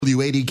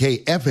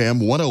WADK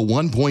FM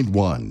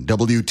 101.1,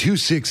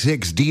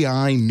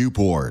 W266DI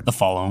Newport. The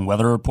following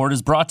weather report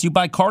is brought to you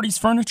by Cardi's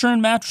Furniture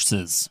and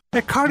Mattresses.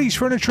 At Cardi's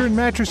Furniture and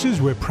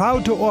Mattresses, we're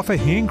proud to offer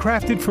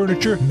handcrafted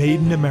furniture made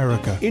in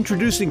America.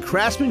 Introducing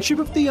craftsmanship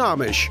of the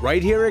Amish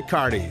right here at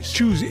Cardi's.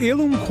 Choose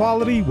heirloom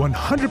quality,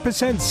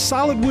 100%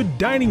 solid wood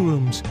dining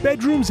rooms,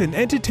 bedrooms, and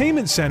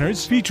entertainment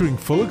centers featuring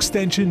full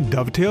extension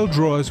dovetail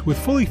drawers with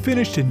fully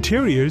finished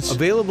interiors.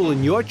 Available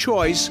in your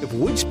choice of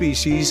wood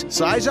species,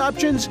 size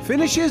options,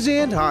 finishes,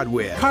 and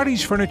hardware.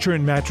 Cardi's Furniture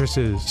and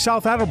Mattresses,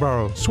 South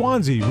Attleboro,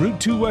 Swansea, Route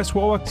 2 West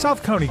Warwick,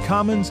 South County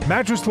Commons,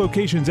 mattress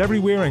locations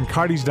everywhere, and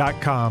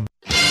cardis.com.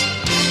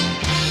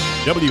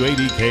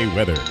 WADK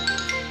weather.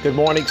 Good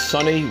morning.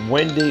 Sunny,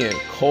 windy, and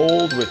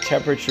cold with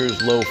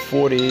temperatures low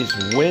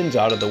 40s. Winds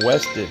out of the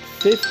west at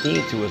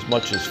 15 to as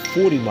much as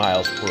 40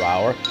 miles per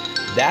hour.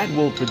 That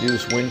will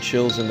produce wind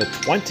chills in the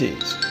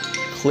 20s.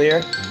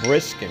 Clear,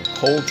 brisk, and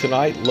cold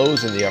tonight.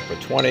 Lows in the upper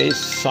 20s.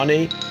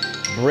 Sunny,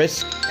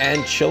 brisk,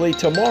 and chilly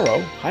tomorrow.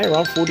 High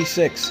around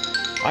 46.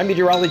 I'm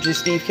meteorologist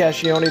Steve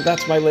Cascione.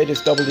 That's my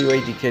latest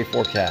WADK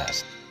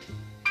forecast.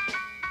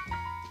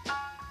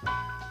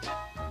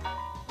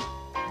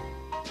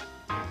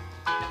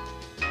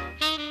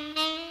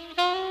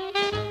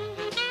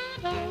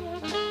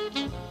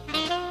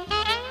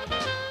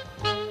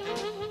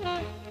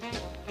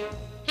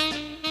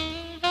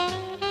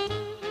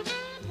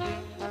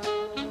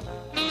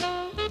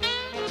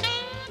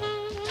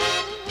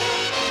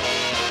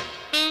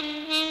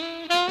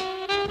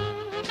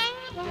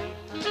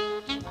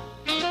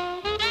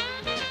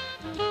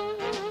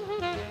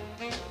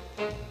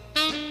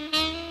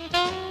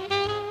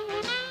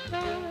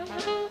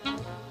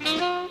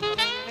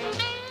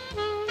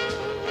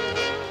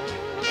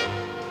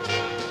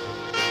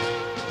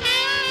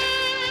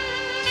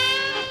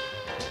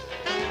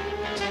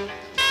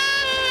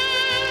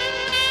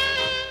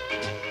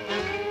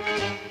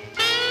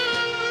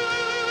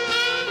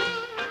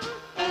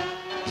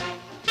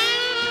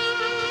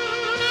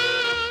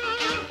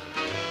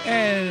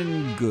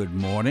 Good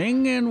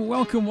morning and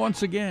welcome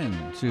once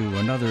again to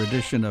another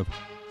edition of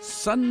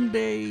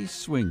Sunday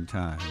Swing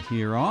Time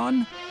here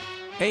on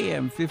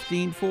AM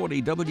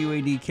 1540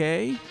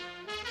 WADK,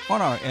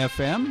 on our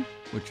FM,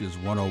 which is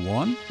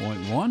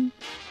 101.1,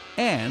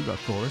 and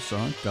of course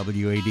on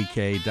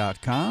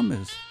WADK.com,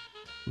 as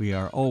we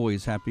are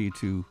always happy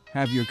to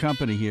have your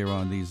company here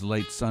on these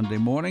late Sunday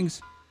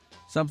mornings,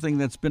 something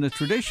that's been a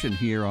tradition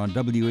here on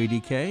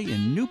WADK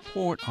in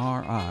Newport,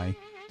 RI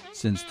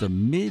since the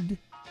mid-70s.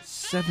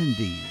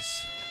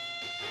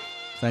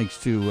 Thanks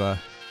to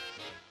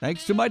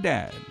my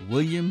dad,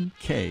 William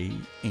K.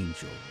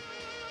 Angel.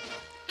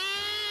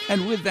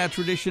 And with that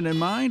tradition in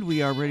mind,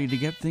 we are ready to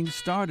get things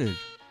started.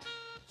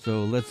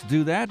 So let's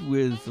do that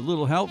with a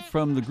little help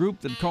from the group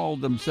that called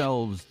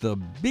themselves the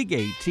Big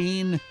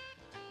 18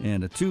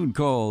 and a tune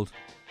called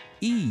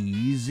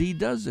Easy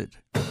Does It.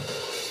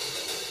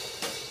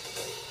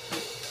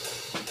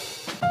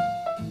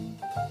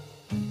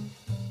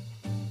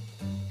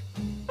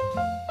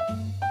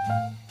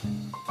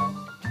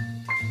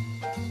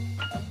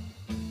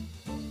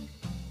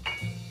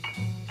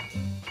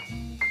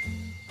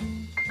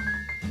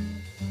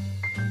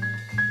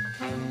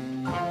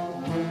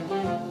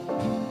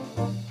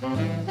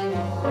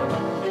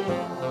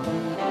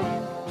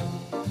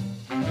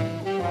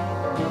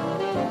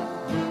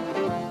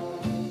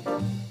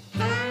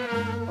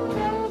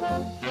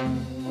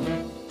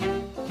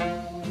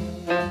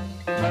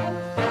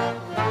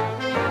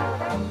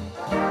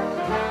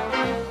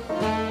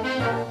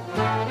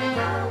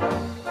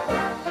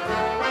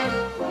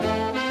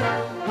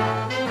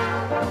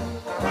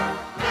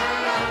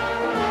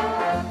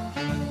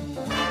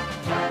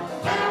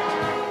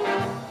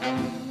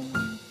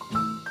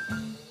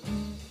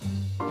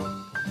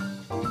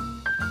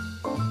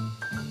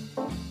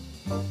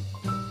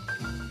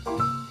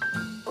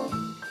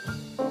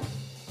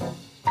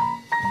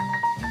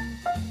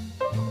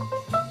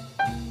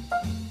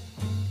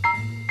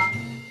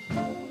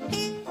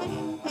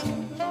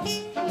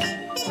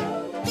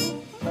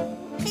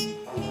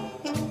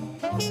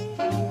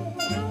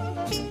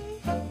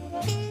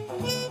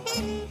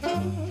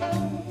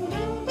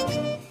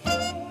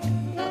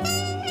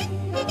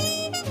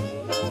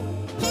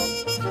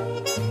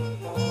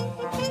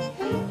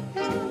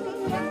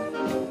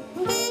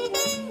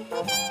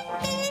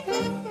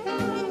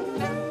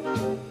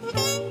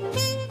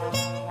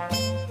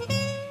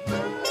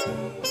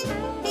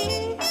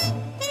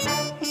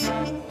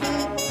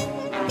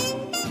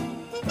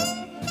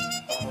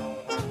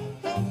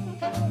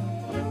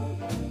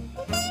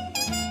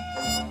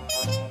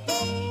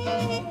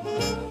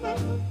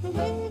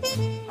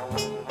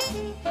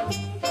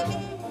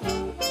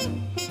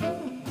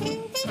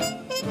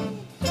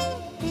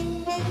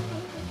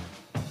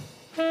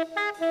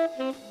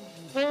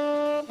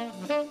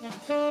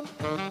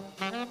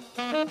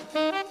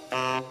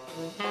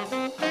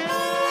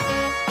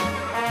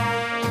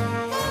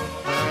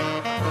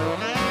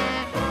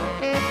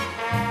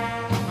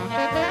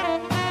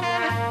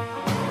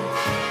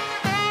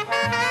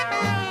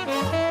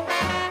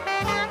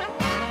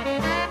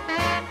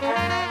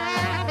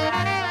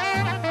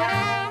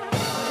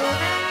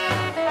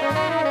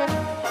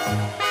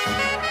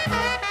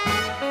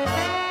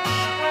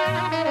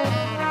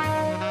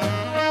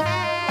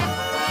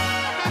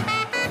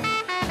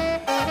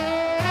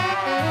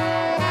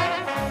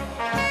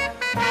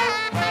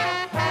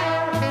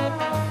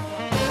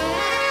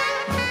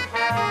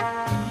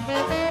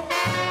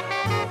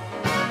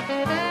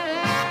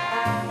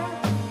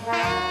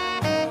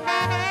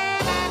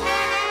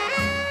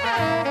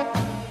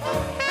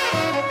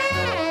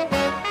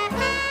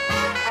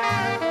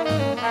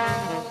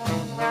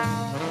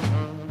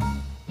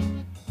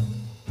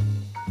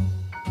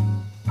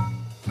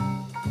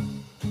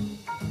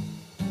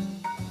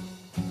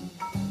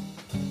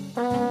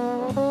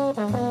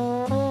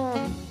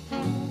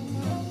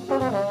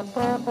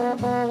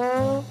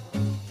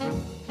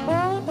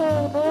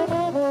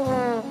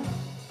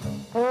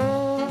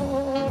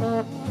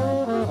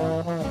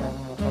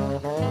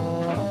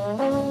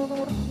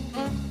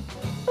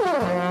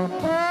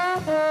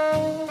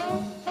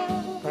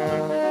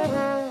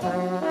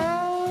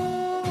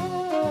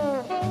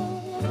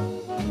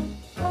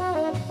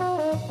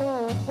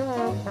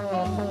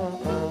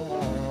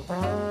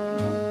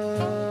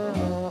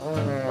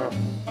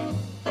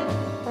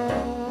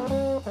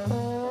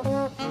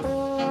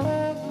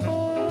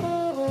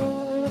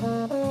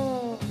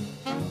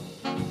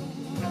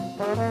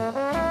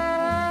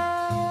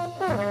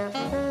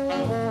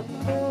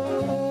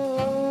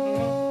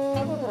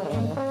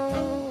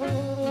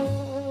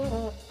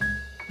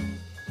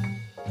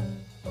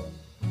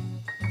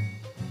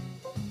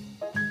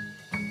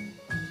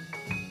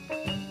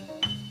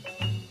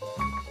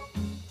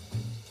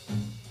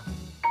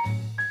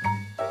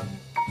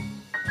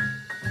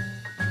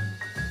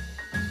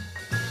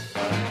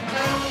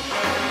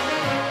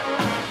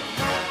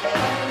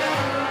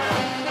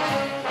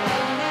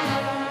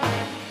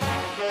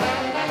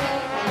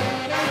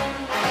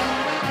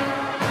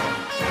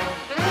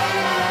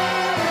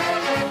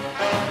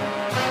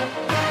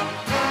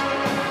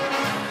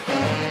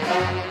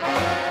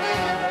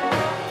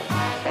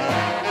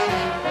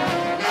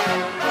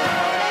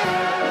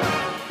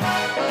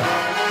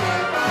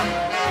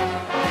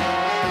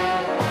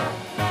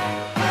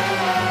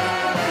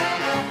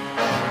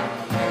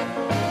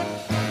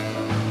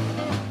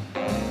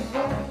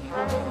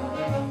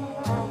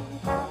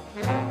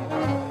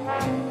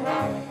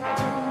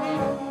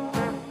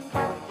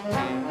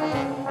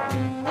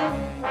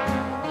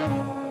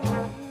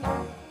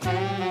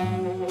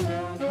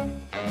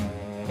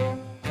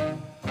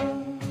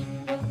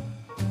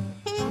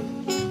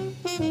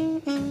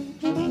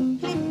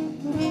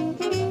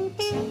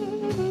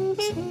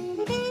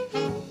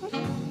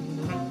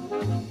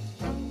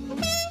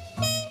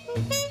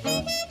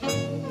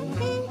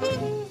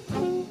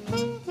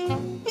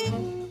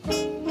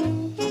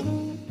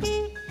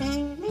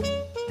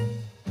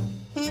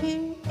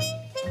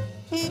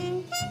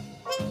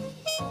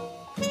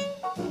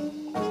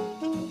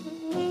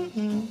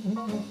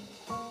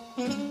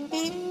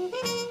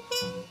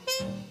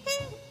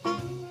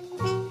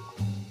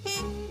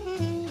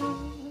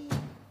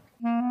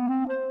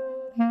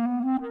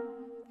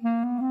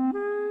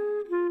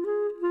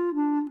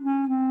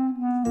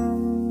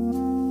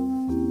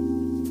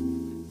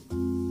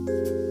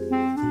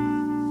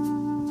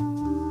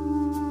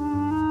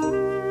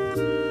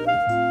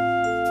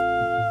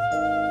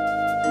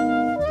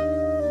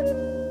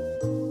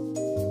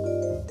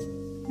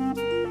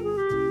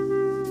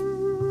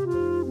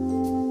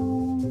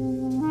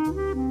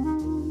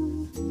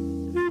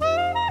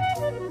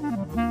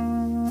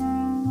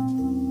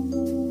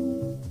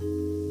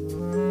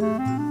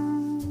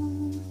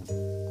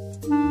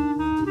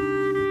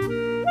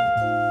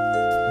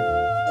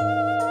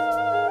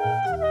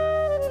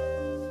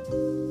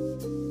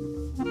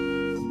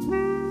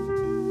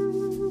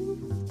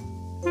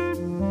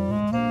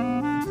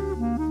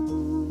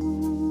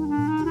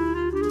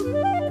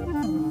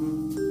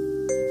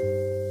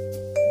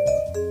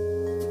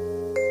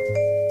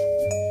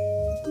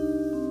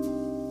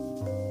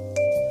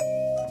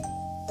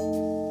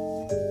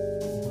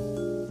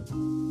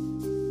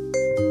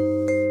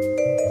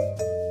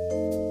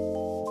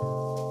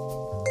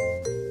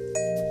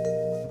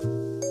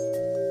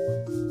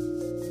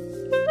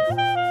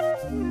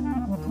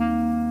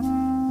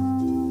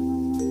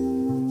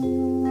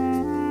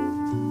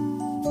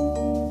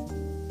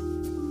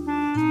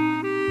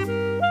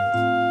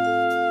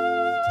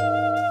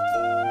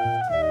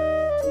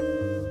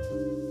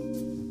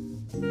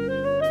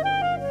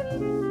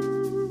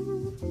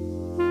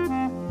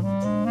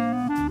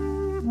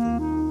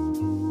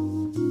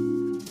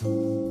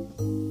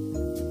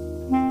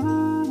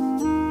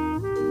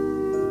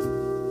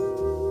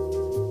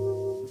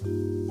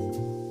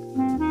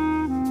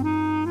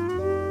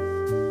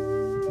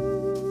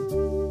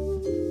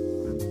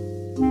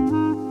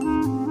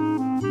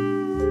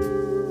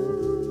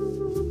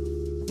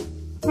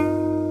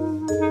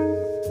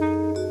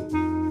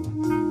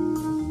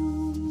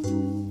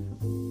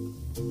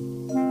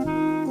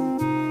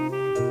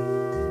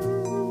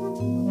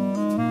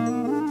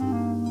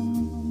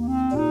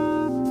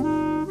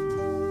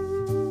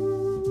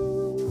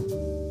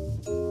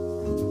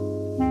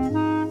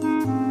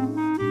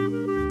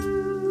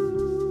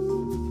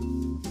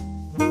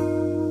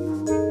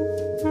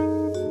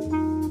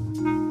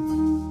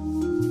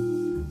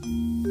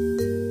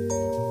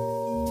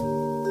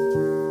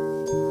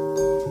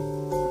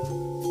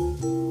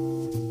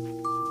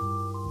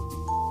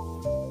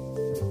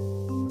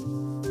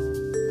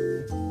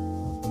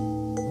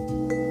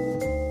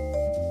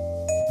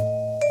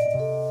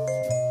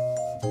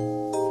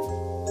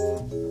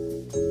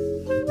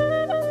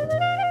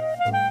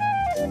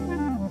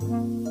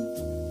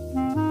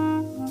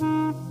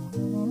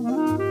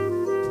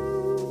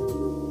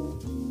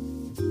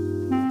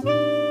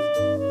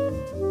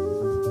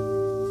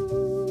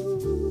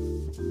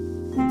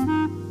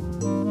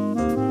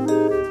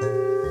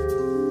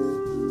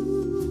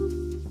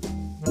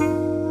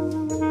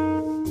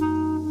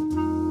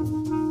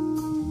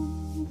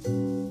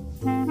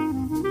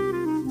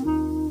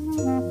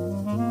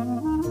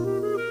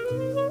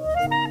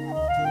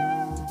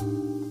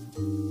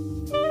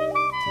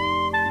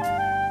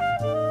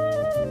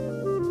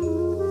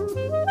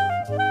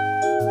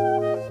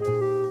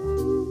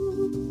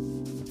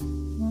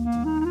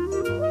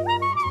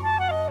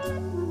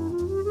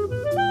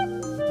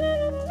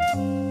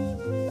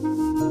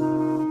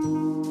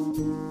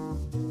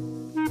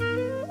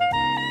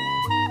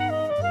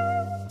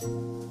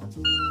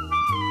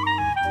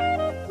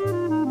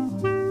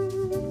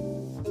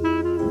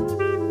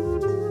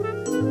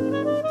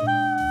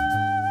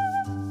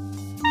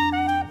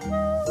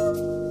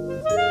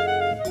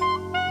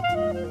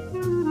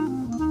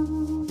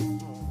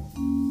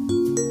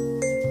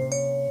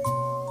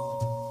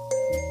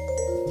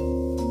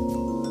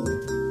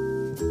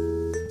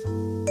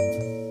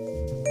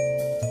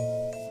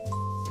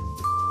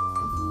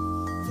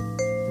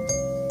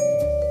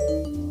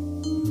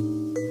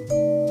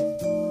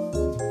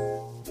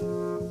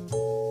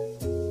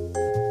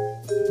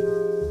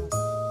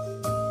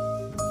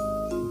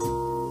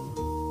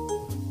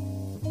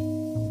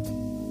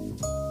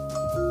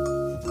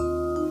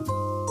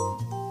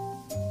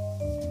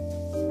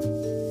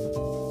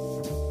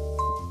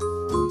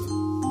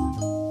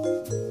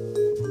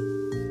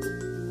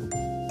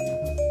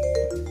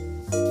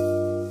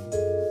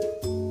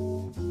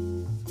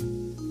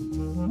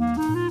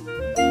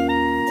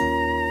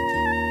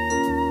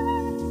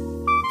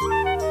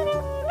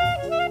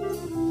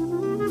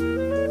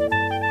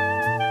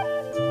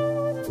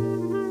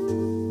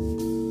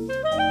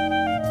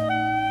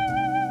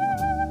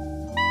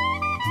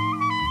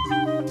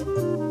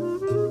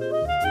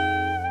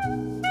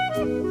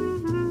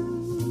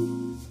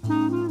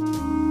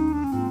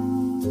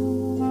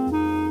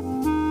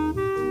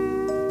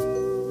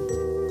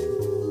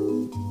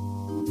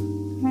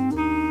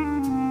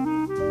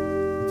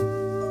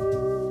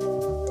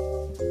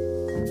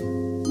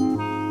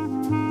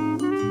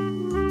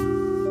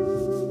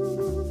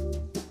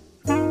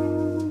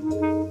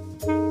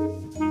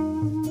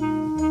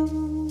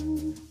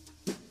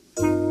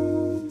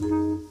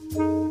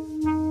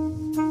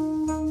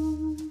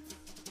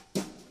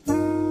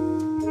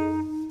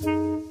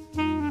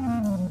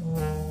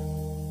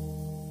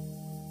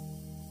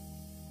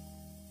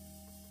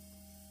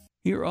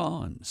 here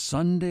on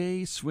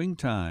Sunday Swing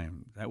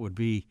Time. That would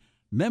be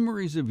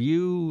Memories of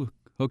You,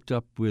 hooked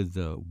up with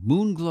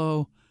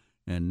Moonglow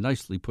and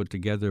nicely put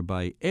together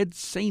by Ed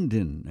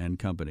Saindon and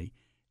company.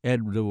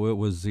 Ed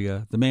was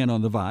the man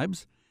on the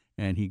vibes,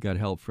 and he got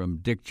help from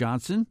Dick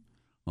Johnson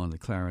on the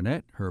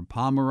clarinet, Herb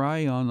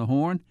Pomeroy on the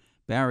horn,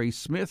 Barry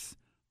Smith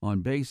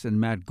on bass, and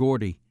Matt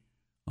Gordy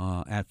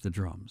at the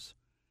drums.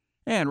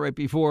 And right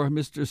before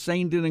Mr.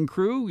 Saindon and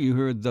crew, you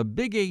heard the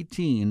Big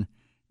 18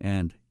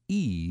 and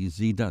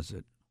Easy Does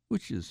It,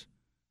 which is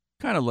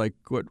kind of like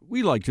what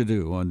we like to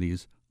do on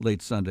these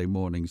late Sunday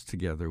mornings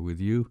together with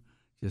you.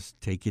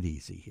 Just take it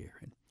easy here.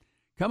 And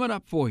coming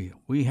up for you,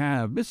 we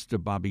have Mr.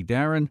 Bobby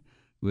Darin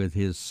with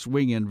his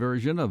swinging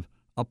version of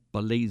Up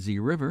a Lazy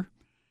River.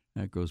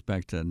 That goes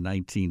back to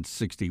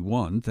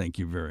 1961. Thank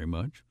you very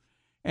much.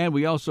 And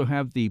we also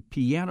have the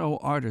piano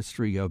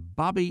artistry of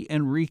Bobby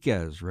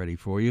Enriquez ready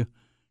for you,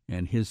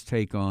 and his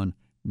take on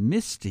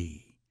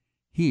Misty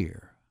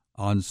here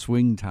on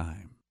Swing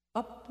Time.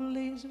 Up a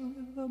lazy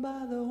river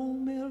by the old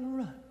mill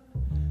run,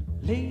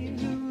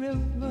 lazy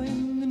river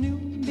in the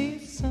noonday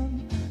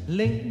sun,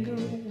 linger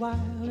a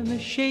while in the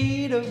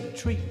shade of a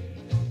tree,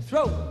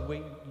 throw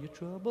away your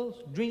troubles,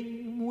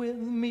 dream with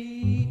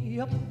me.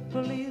 Up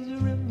a lazy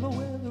river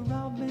where the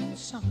robin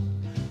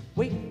song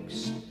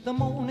wakes the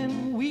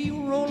morning, we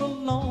roll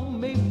along,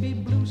 maybe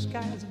blue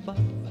skies above,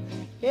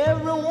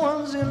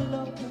 everyone's in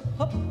love.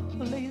 Up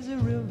a lazy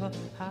river,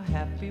 how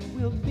happy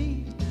we'll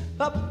be.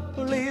 Up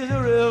a lazy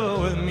river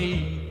with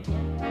me.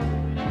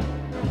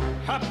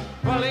 Up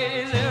a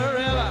lazy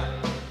river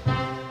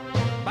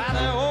by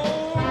the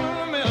old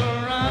mill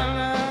run,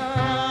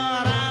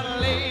 out a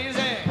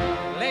lazy,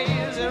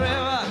 lazy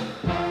river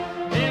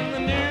in the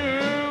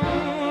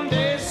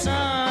noonday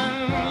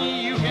sun.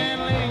 You can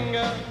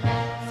linger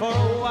for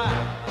a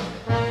while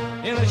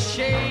in the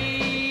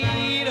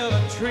shade of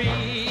a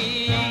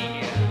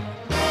tree.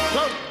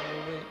 Throw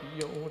away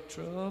your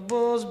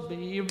troubles,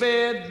 baby,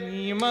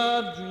 dream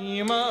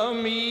of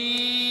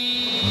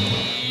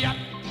me. Up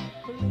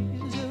a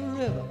lazy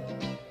river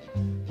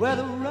where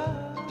the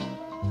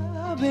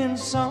robin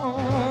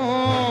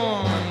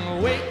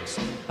song wakes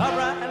a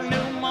bright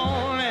new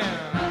morning,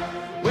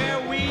 where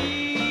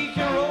we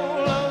can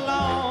roll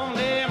along.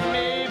 There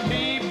may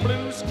be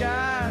blue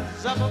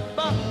skies up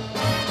above,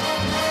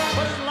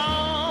 but as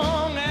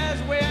long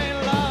as we're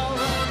in love,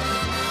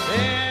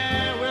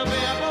 there will be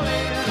a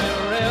lazy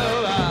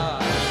river.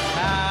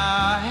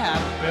 How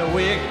happy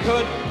we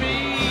could be.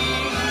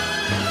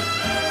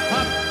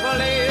 Up a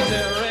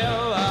lazy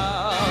river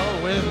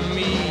with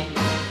me.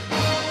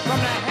 From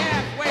the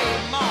halfway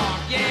mark,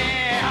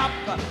 yeah,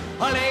 up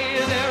a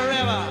lazy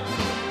river,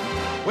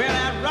 where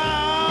that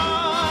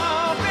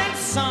robin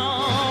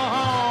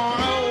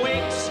song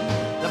awakes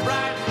the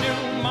bright new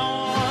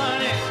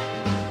morning.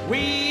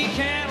 We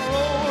can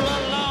roll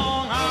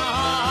along.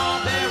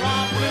 There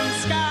are blue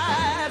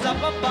skies up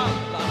above,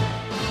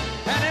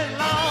 and as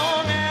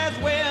long as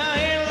we're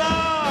in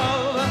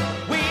love,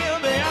 we'll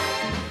be up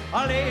a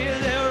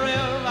lazy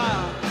river,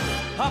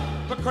 up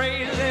a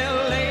crazy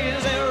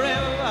lazy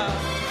river,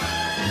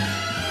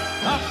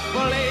 up a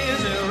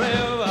lazy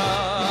river. I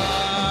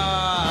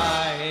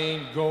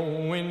ain't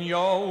going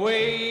your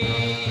way.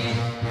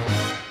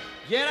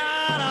 Get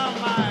out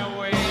of my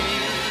way.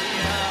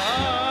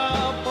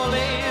 Up a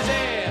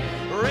lazy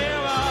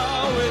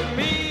river with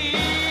me.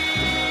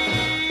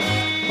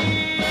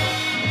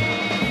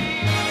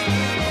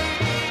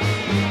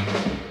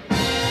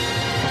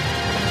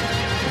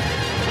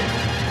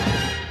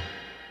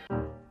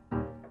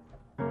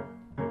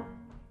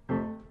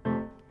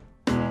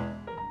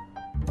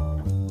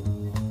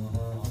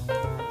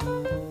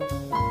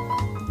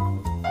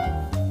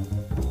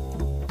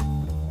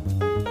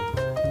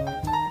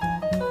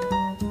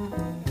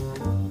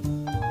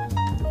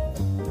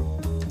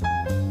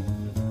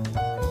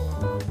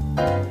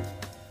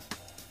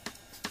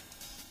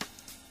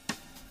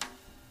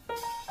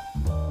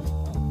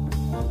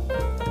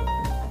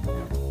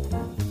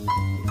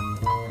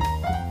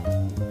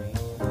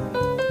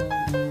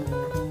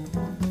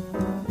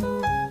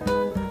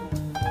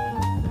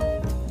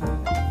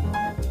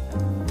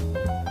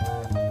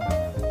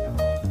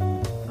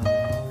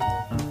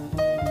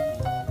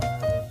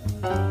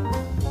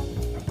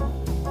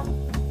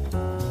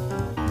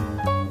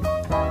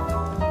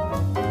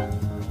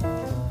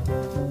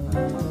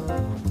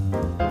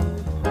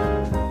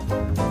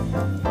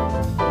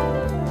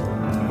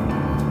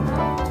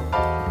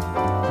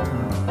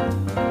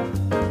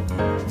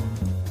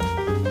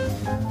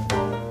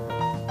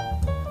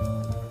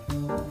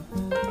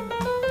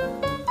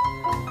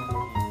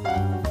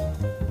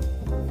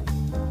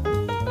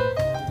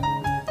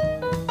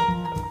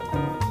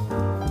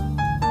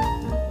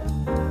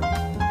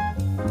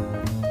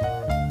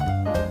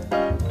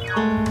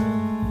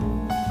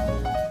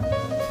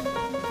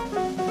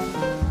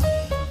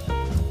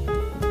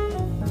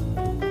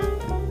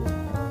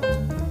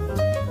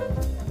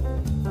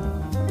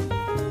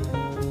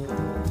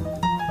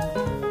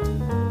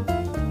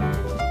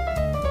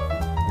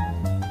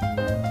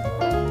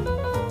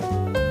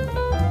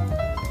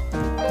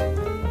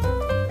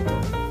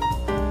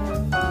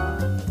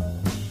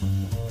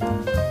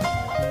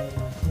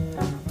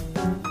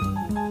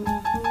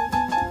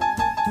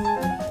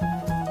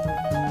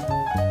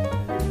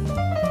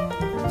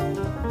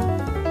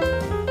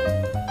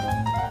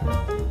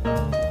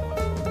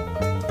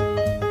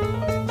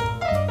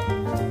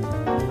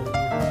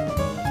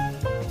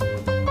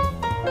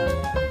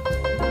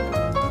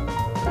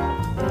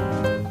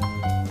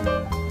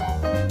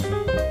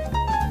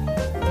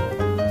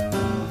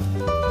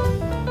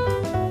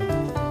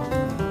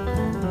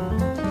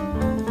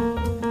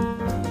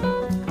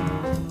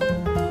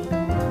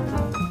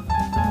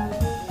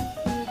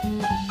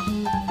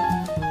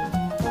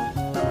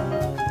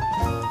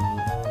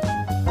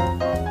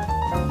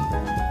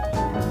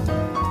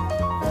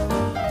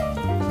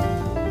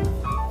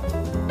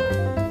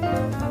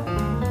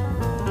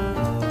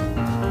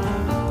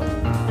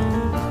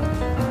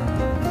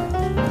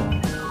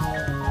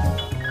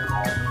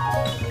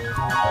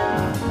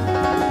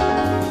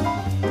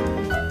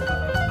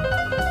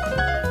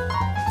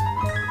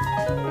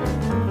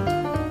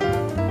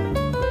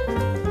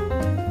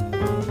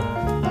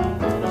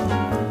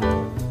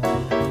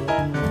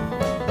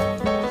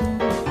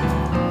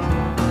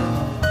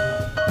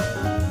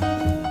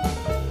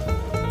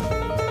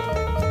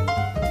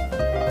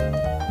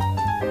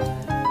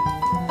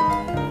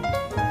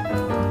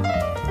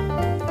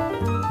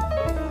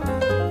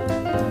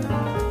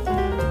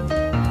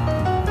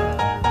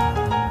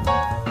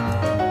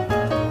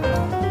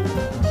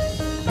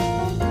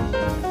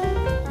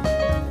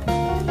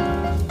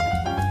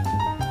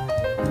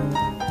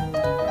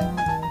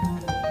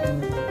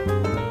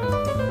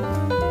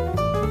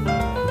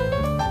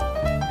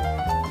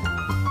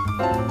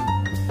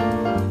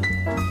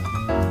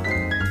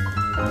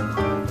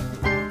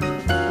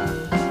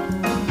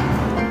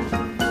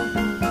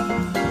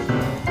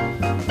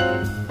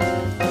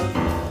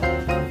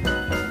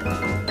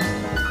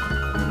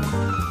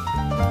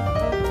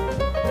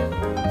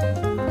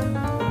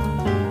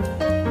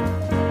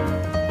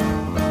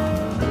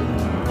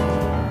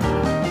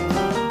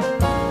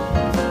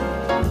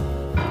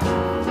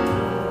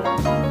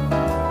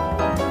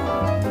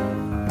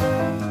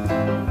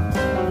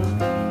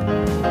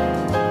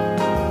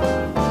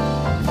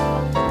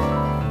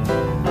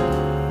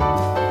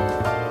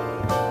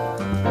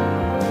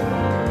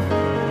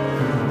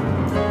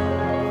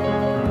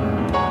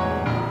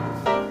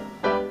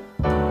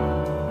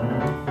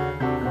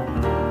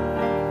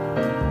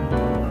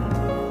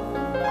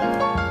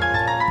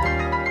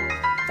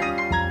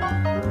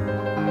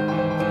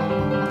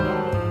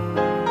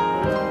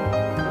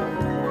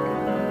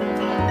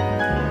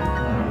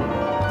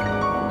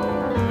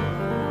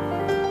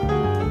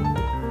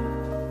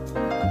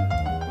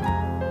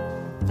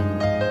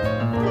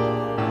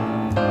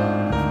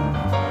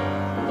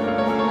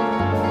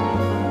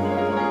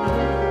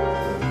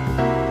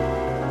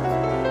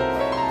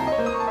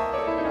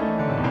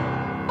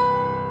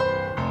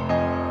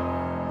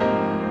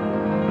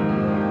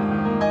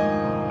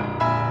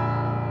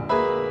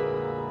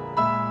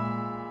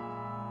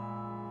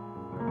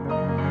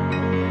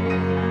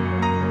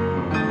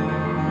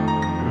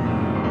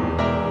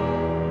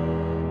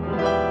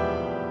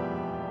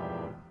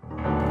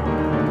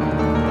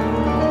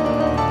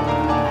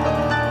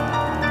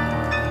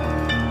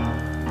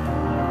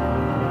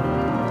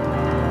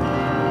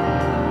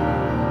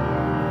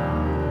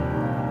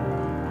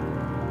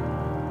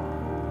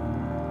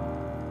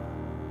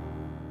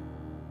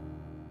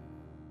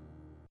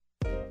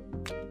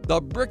 the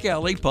Brick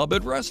Alley Pub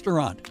and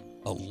Restaurant,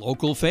 a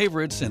local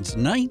favorite since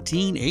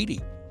 1980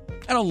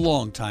 and a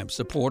longtime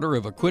supporter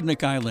of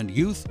Aquidneck Island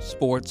youth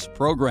sports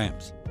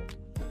programs.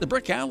 The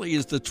Brick Alley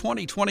is the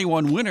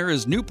 2021 winner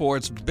as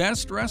Newport's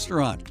best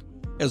restaurant,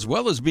 as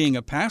well as being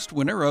a past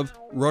winner of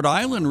Rhode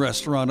Island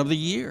Restaurant of the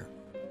Year.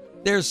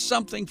 There's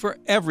something for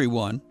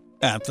everyone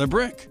at the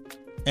Brick.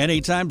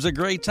 Anytime's a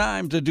great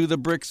time to do the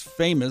Brick's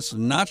famous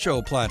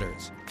nacho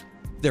platters.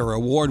 Their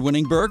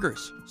award-winning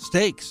burgers,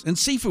 steaks, and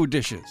seafood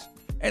dishes,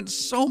 and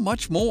so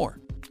much more.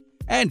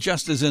 And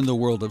just as in the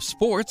world of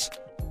sports,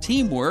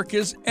 teamwork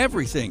is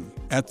everything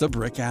at the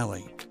Brick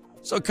Alley.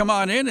 So come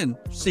on in and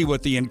see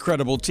what the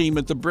incredible team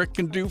at the Brick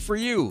can do for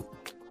you.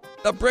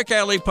 The Brick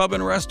Alley Pub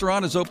and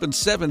Restaurant is open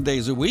 7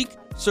 days a week,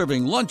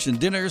 serving lunch and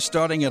dinner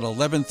starting at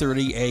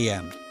 11:30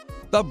 a.m.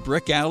 The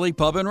Brick Alley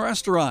Pub and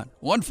Restaurant,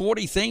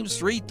 140 Thames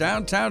Street,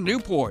 downtown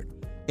Newport.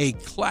 A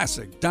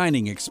classic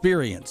dining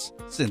experience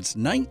since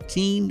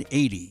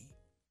 1980.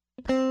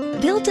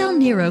 Bill Del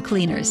Nero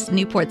Cleaners,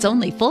 Newport's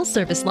only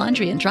full-service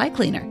laundry and dry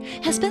cleaner,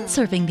 has been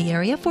serving the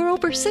area for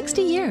over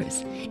 60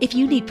 years. If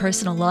you need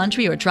personal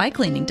laundry or dry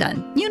cleaning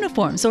done,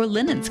 uniforms or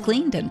linens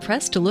cleaned and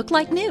pressed to look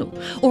like new,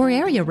 or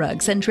area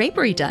rugs and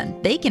drapery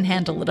done, they can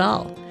handle it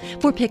all.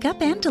 For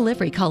pickup and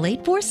delivery, call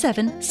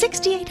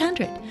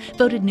 847-6800.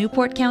 Voted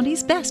Newport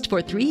County's best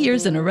for 3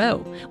 years in a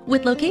row,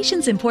 with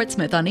locations in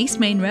Portsmouth on East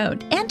Main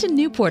Road and in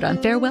Newport on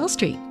Farewell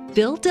Street.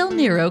 Bill Del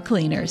Nero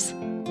Cleaners.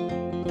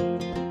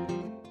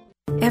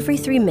 Every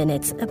 3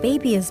 minutes, a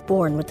baby is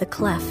born with a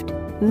cleft,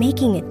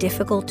 making it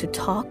difficult to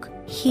talk,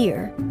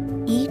 hear,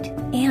 eat,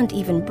 and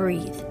even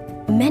breathe.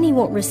 Many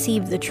won't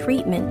receive the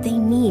treatment they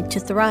need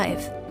to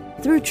thrive.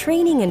 Through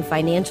training and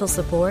financial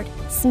support,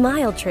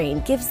 Smile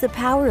Train gives the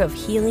power of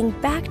healing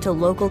back to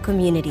local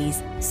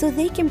communities so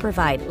they can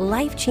provide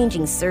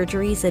life-changing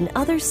surgeries and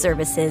other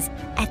services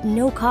at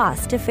no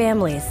cost to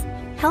families.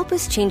 Help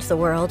us change the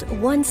world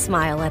one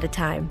smile at a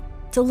time.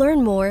 To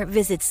learn more,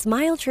 visit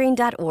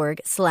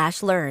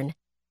smiletrain.org/learn.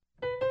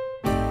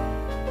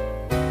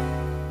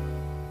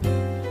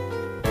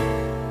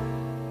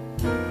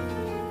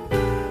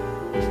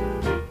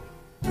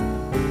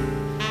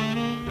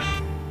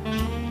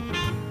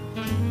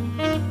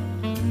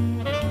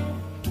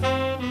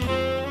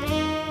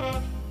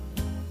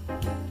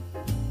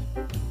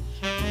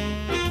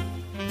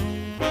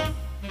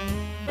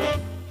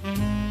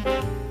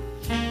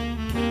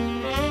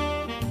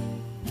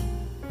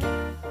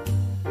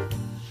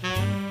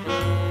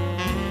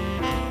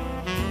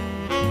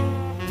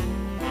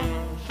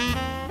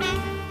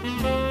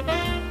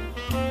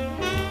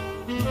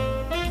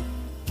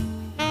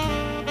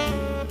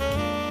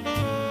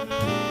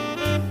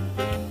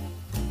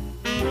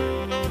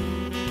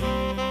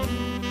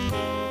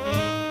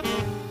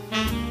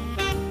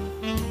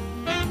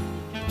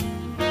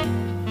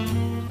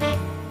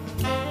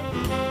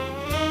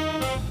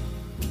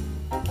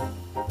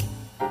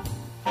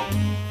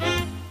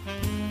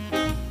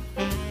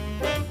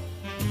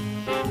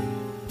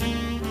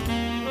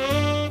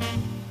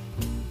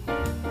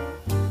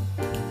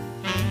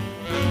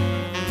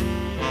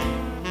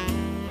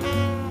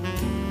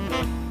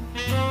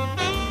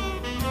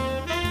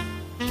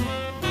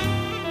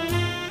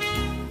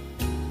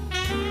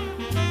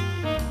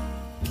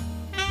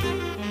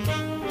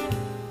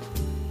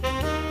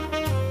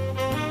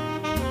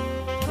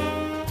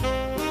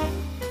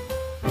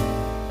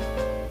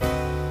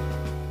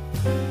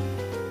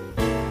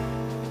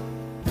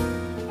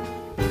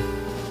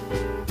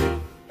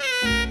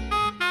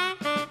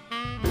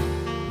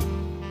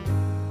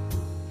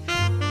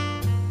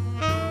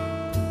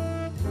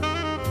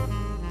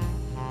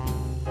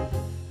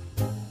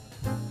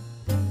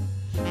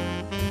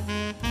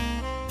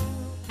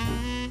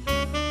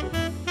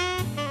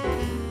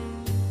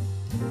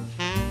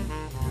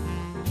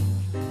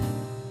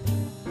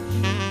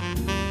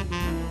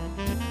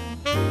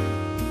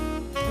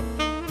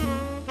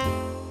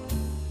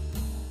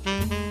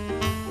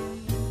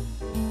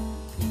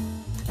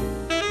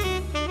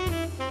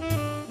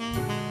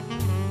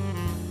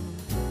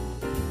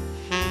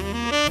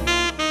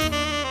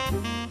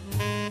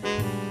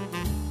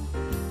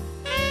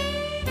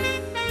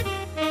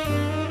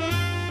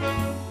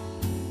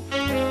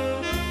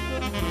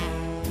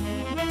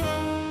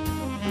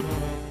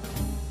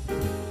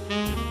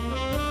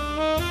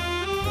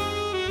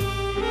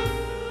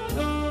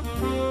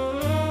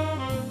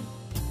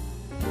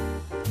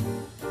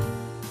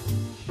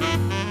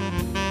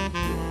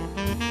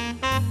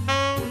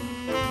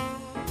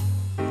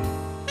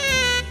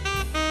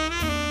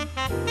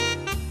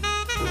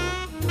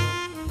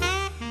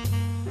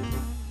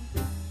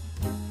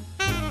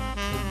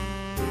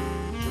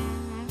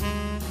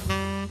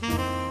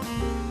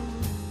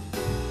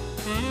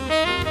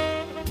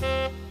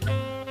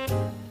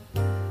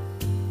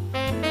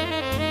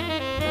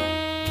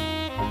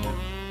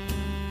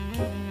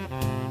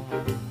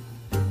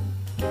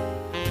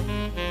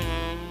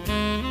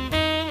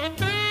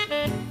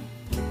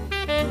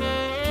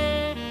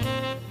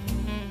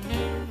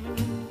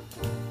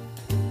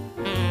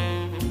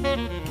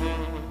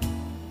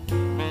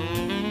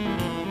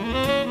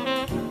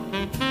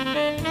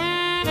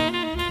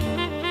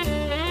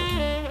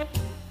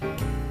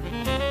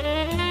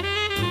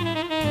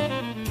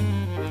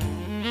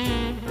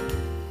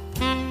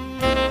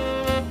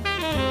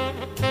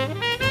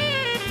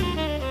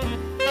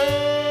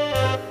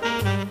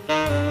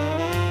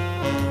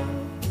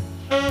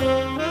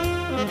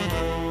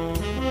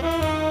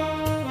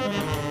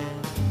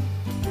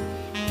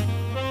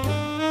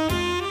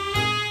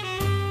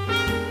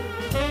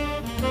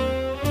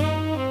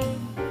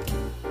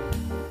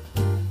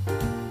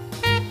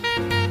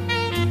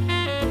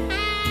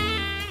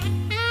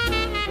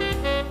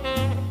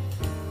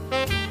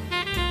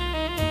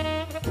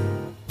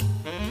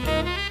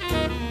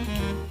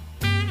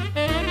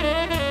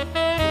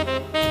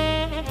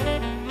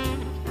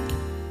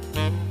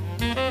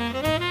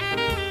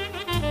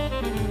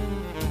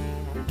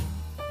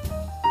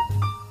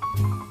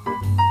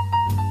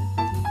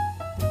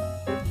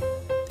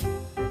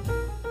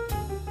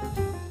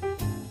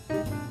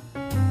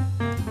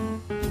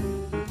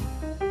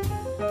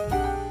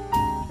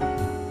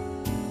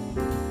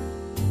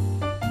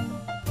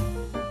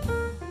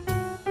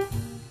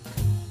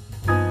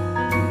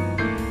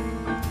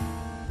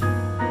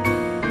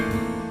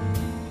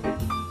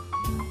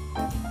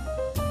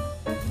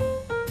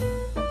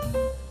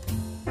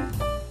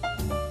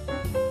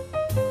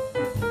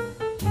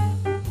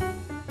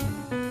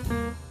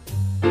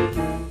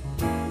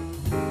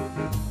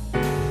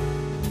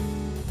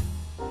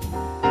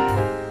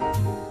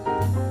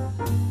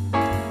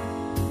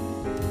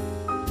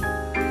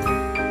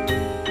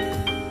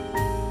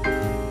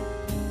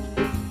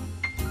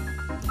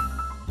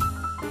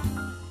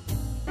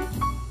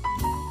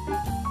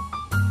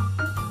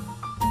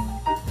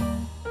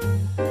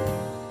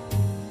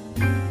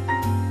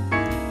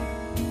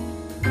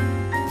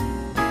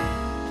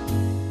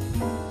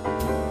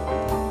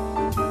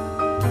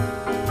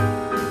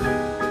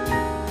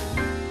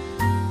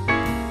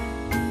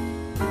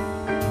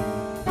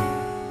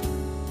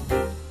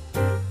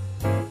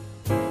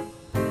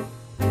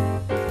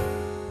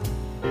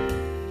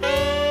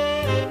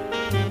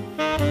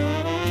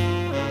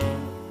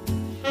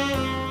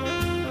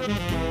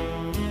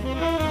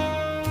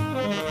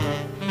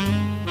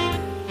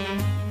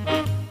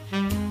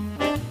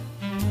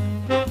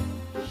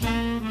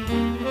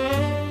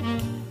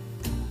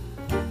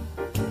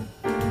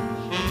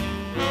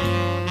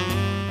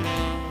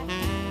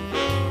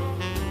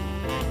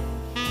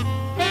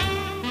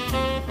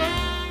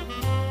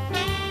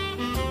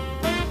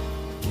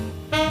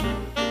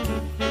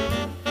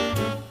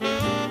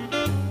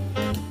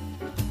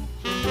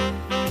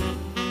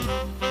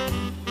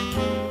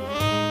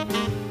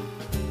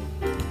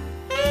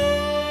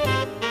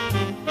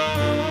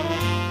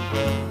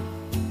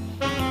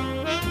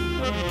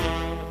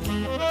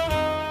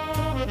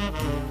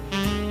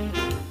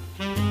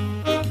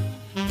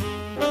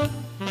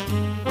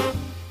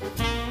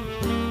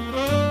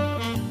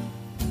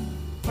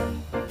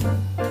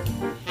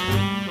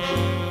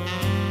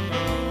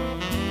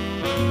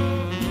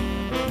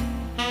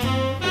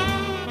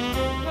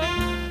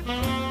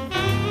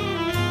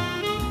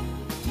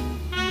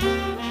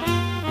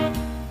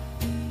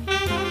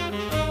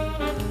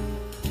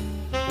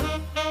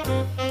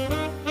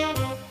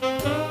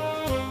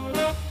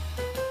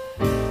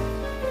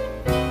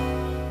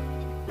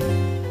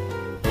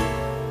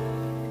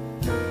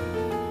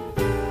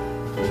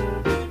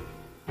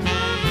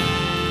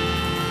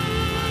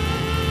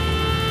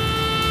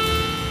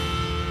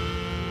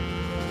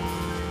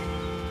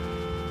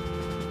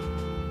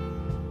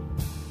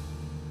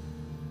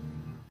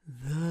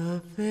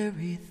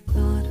 very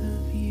thought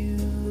of you.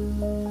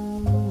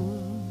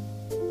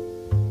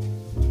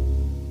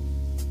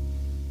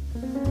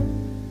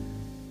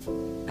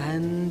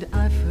 And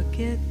I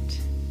forget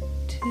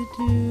to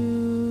do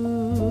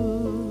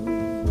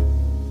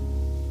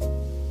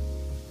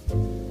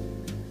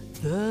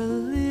the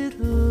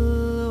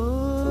little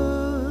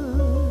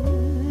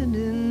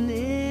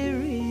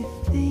ordinary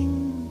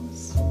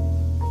things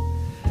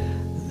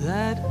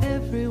that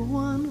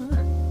everyone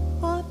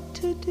ought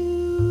to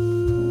do.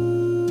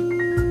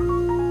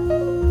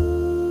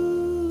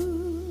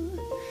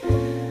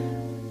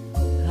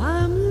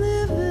 I'm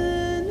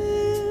living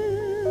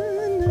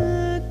in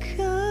a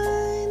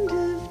kind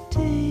of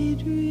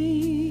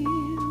daydream.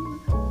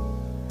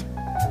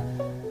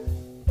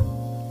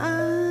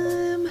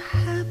 I'm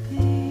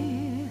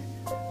happy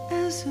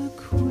as a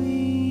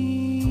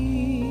queen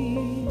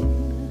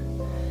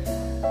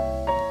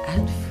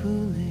and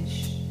foolish,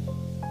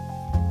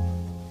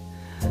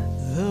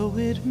 though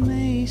it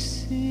may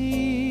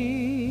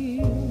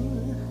seem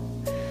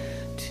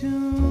to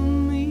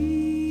me.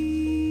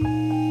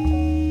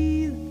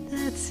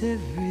 That's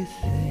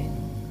everything.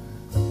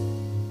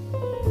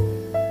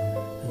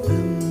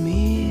 The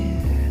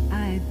mere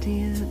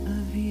idea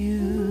of you,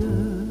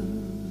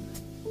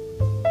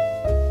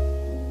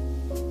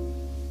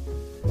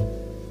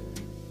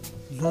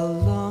 the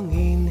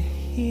longing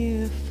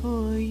here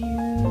for you.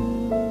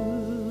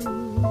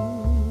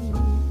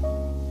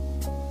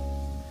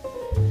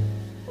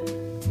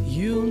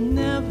 You'll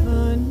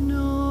never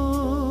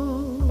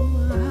know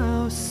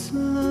how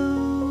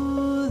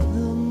slow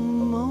the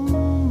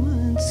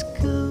moments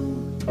go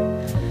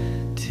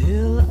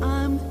till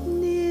I'm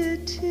near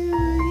to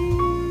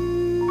you.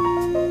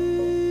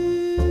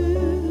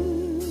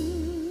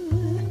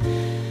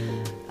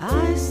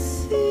 I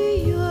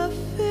see your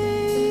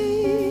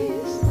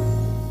face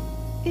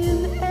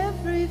in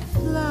every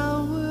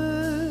flower,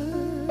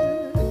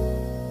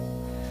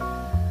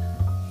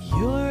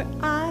 your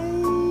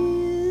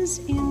eyes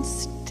in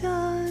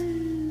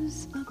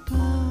stars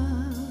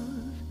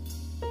above.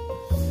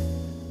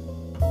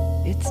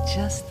 It's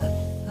just the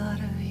thought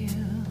of you,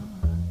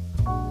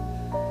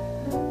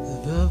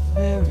 the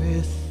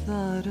very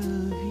thought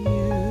of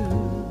you,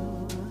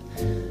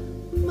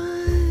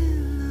 my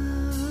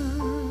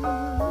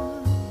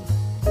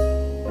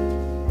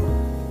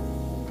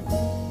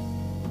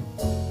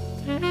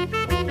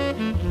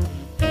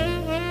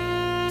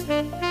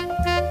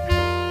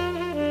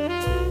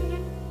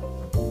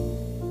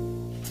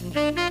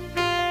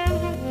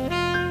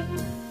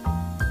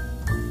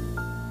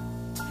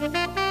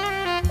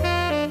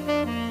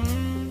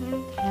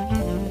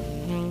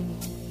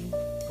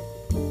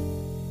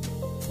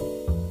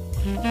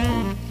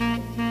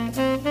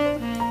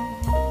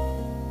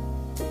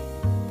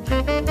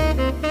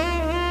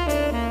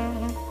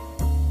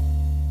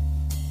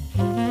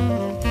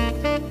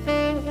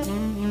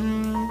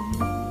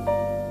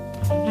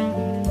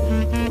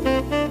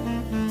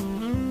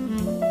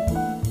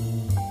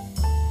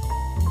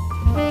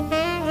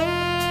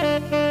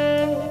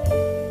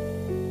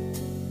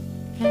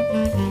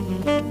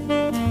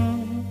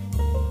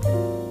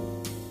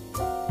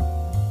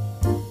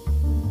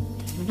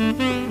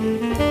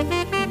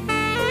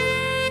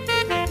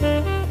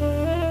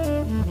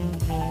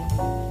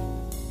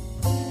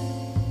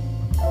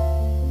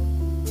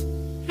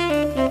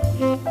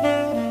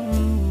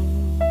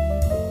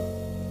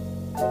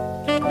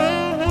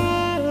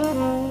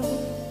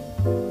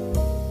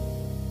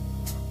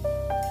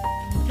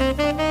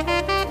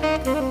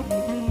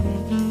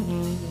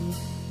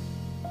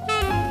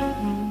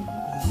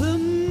the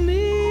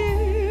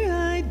mere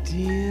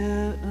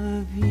idea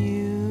of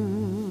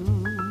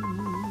you,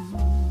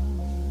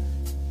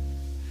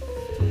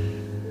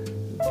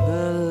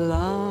 the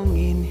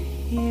longing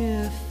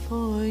here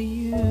for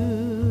you.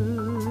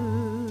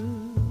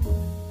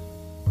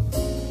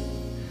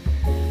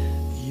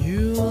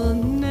 You'll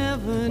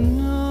never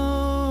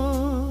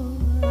know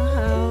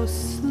how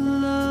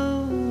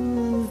slow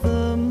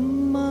the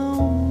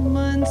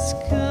moments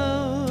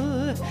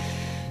go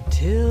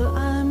till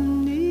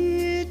I'm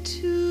near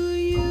to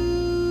you.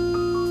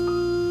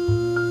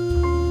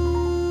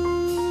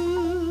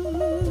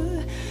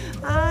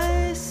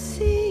 I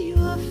see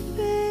your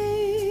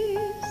face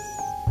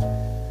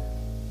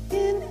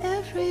in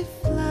every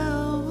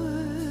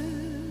flower,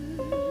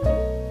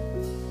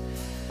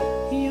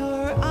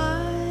 your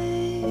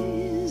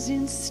eyes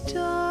in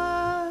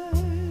stars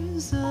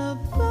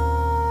above.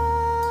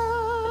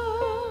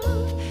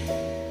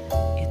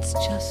 It's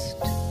just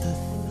the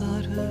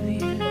thought of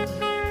you,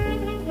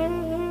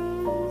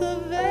 the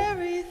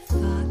very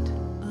thought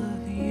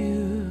of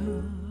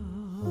you,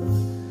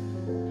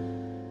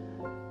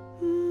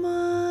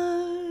 my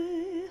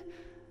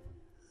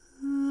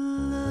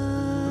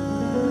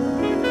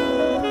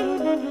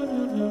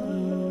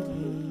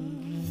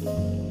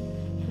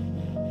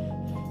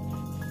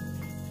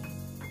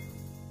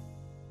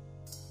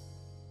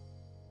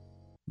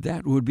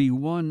That would be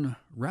one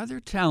rather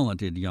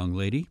talented young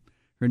lady.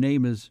 Her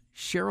name is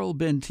Cheryl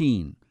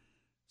Benteen,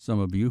 Some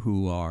of you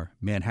who are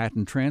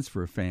Manhattan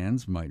Transfer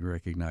fans might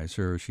recognize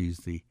her. She's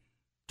the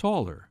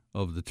taller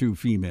of the two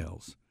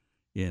females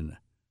in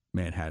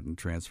Manhattan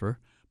Transfer.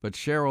 But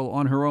Cheryl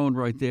on her own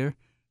right there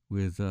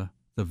with The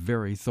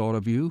Very Thought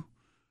of You,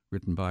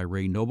 written by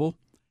Ray Noble.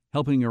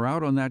 Helping her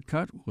out on that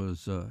cut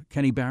was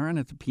Kenny Barron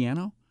at the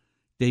piano,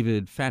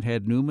 David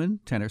Fathead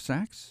Newman, tenor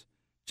sax,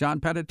 John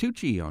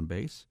Patitucci on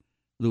bass,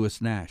 Louis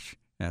Nash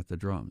at the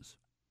drums.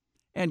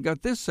 And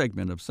got this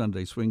segment of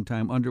Sunday Swing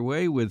Time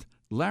underway with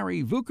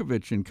Larry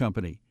Vukovich and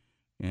Company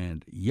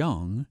and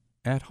Young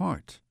at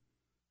Heart.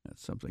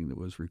 That's something that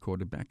was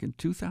recorded back in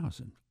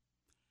 2000.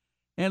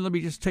 And let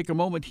me just take a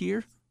moment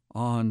here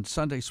on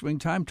Sunday Swing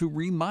Time to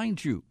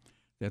remind you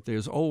that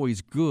there's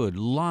always good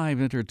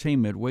live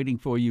entertainment waiting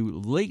for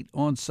you late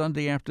on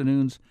Sunday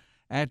afternoons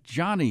at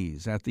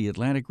Johnny's at the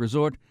Atlantic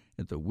Resort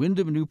at the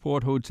Wyndham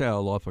Newport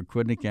Hotel off of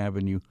Quidnick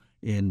Avenue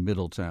in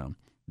Middletown.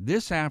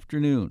 This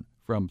afternoon,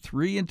 from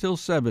 3 until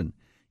 7,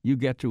 you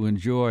get to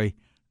enjoy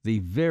the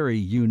very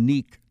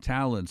unique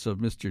talents of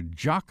Mr.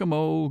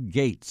 Giacomo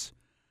Gates,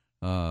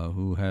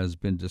 who has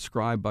been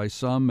described by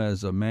some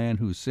as a man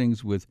who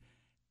sings with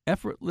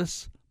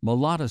effortless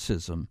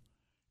melodicism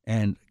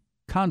and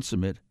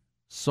consummate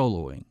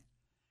soloing.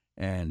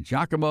 And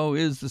Giacomo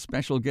is the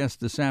special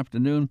guest this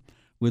afternoon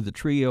with the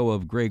trio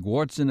of Greg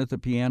Watson at the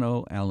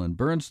piano, Alan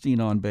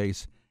Bernstein on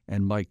bass,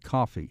 and Mike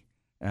Coffey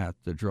at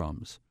the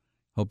drums.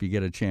 Hope you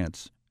get a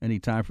chance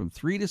anytime from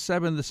 3 to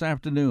 7 this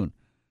afternoon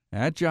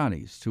at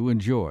Johnny's to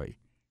enjoy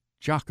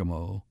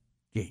Giacomo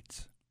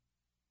Gates.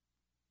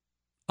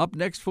 Up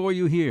next for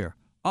you here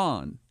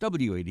on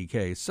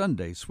WADK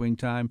Sunday Swing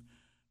Time,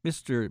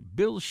 Mr.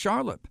 Bill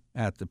Charlap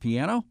at the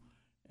piano,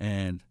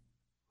 and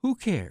Who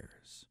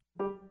Cares?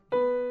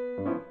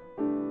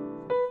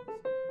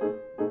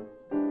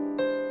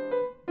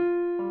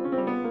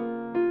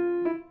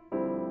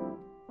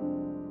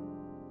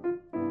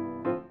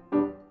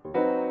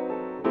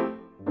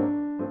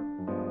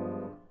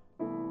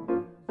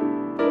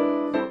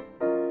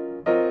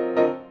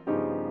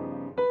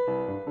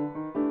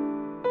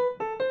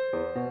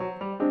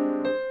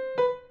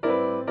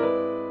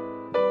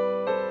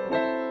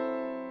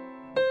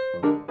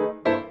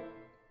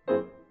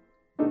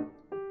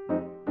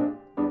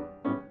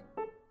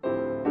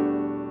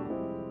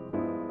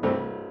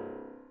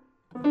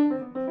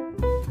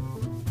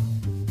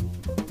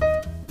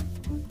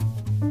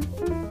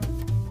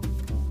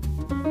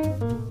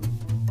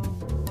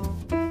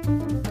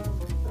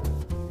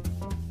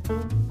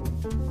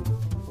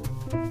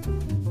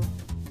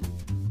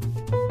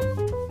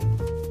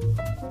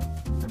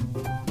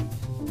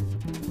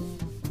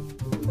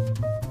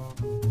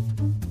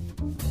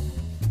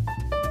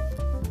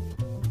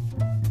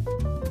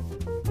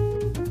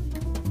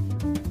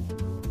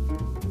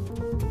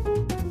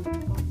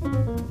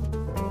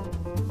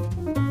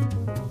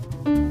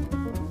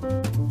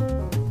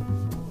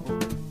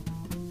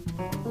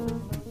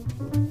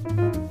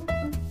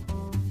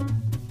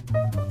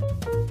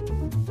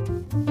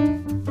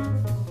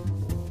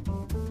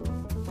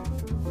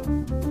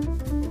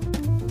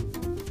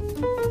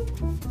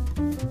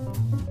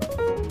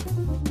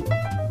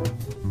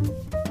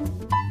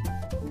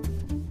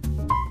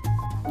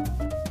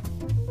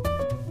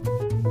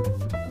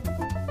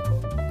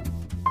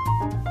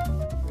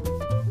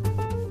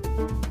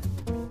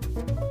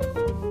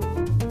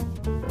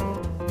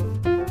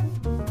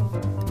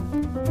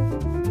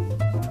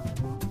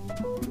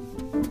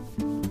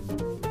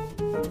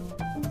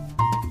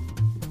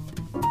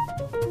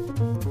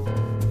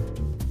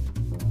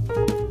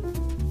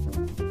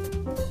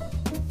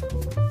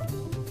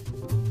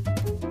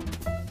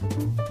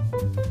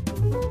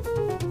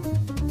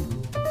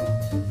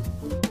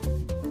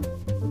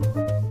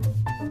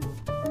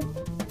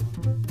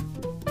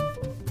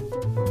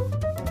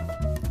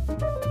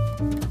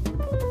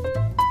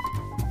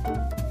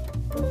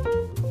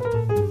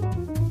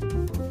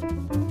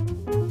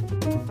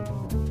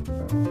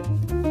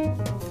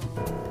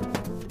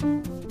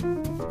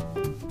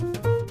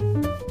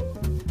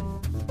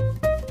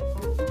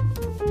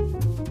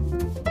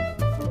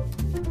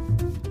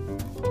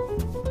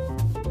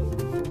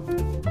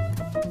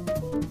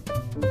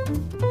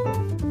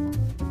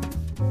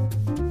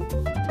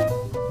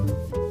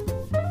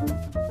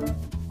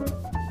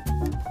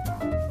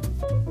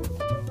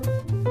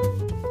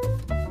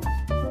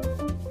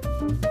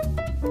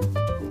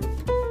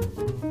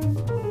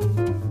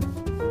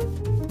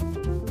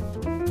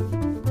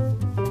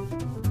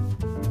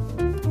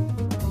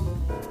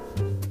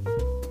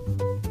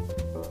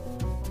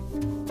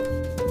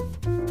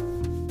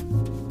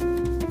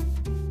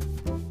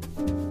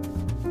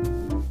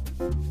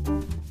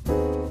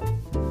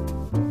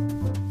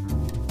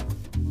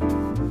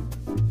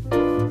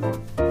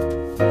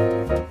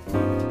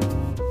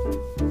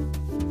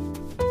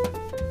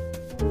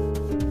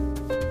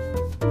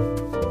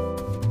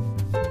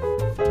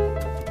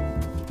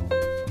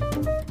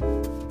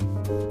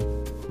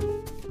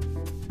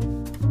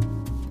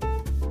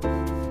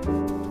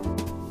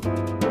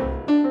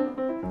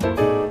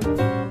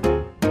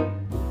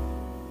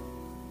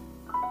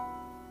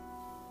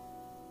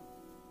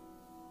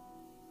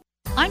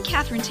 I'm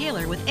Catherine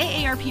Taylor with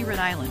AARP Rhode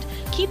Island.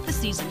 Keep the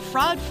season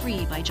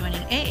fraud-free by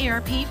joining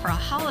AARP for a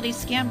holiday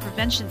scam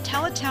prevention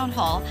teletown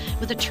hall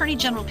with Attorney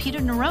General Peter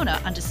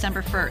Nerona on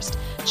December 1st.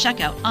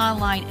 Check out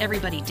online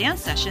Everybody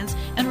Dance sessions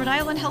and Rhode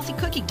Island healthy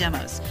cooking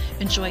demos.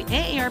 Enjoy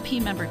AARP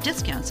member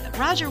discounts at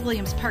Roger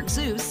Williams Park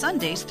Zoo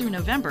Sundays through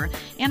November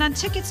and on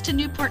tickets to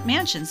Newport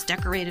Mansions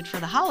decorated for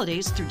the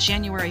holidays through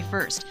January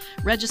 1st.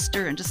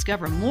 Register and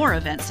discover more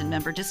events and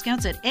member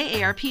discounts at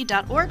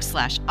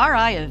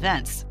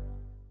aarp.org/RI-events.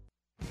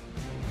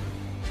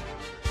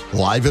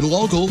 Live and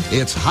local,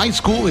 it's high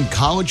school and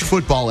college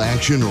football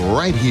action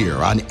right here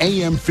on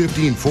AM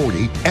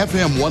 1540,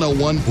 FM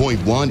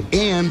 101.1,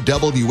 and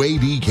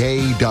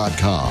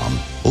WADK.com.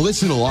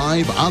 Listen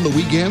live on the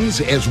weekends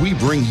as we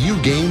bring you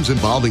games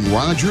involving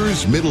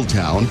Rogers,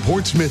 Middletown,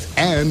 Portsmouth,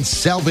 and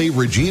Salve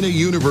Regina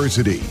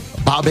University.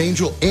 Bob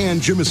Angel and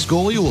Jim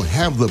Ascoli will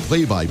have the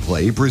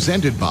play-by-play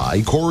presented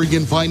by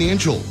Corrigan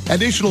Financial.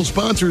 Additional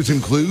sponsors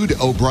include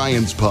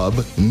O'Brien's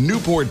Pub,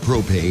 Newport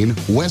Propane,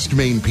 West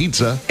Main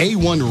Pizza,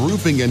 A1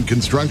 Roofing and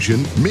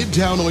Construction,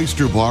 Midtown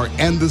Oyster Bar,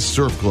 and the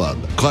Surf Club,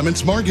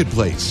 Clements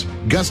Marketplace,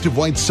 Gustav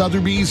White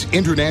Sotheby's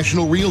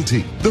International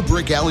Realty, the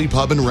Brick Alley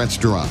Pub and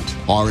Restaurant,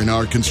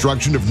 R&R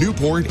Construction of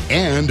Newport,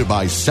 and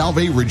by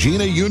Salve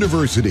Regina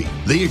University.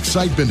 The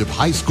excitement of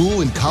high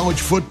school and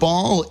college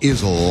football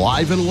is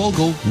live and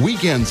local,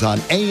 weekends on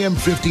AM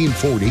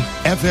 1540,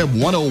 FM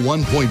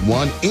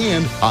 101.1,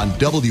 and on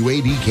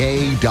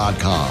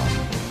WADK.com.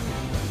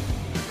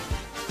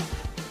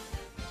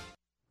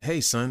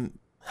 Hey, son,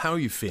 how are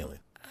you feeling?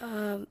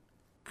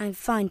 I'm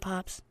fine,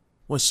 Pops.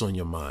 What's on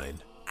your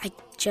mind? I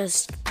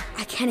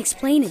can't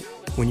explain it.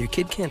 When your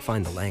kid can't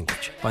find the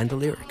language, find the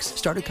lyrics.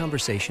 Start a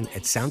conversation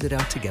at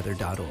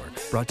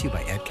sounditouttogether.org. Brought to you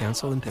by Ad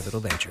Council and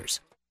Pivotal Ventures.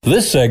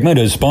 This segment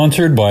is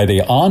sponsored by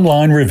the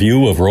Online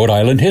Review of Rhode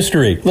Island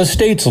History, the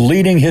state's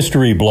leading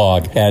history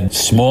blog at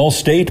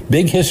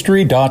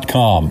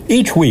smallstatebighistory.com.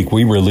 Each week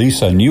we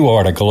release a new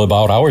article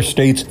about our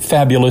state's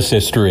fabulous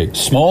history.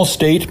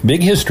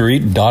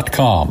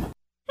 smallstatebighistory.com.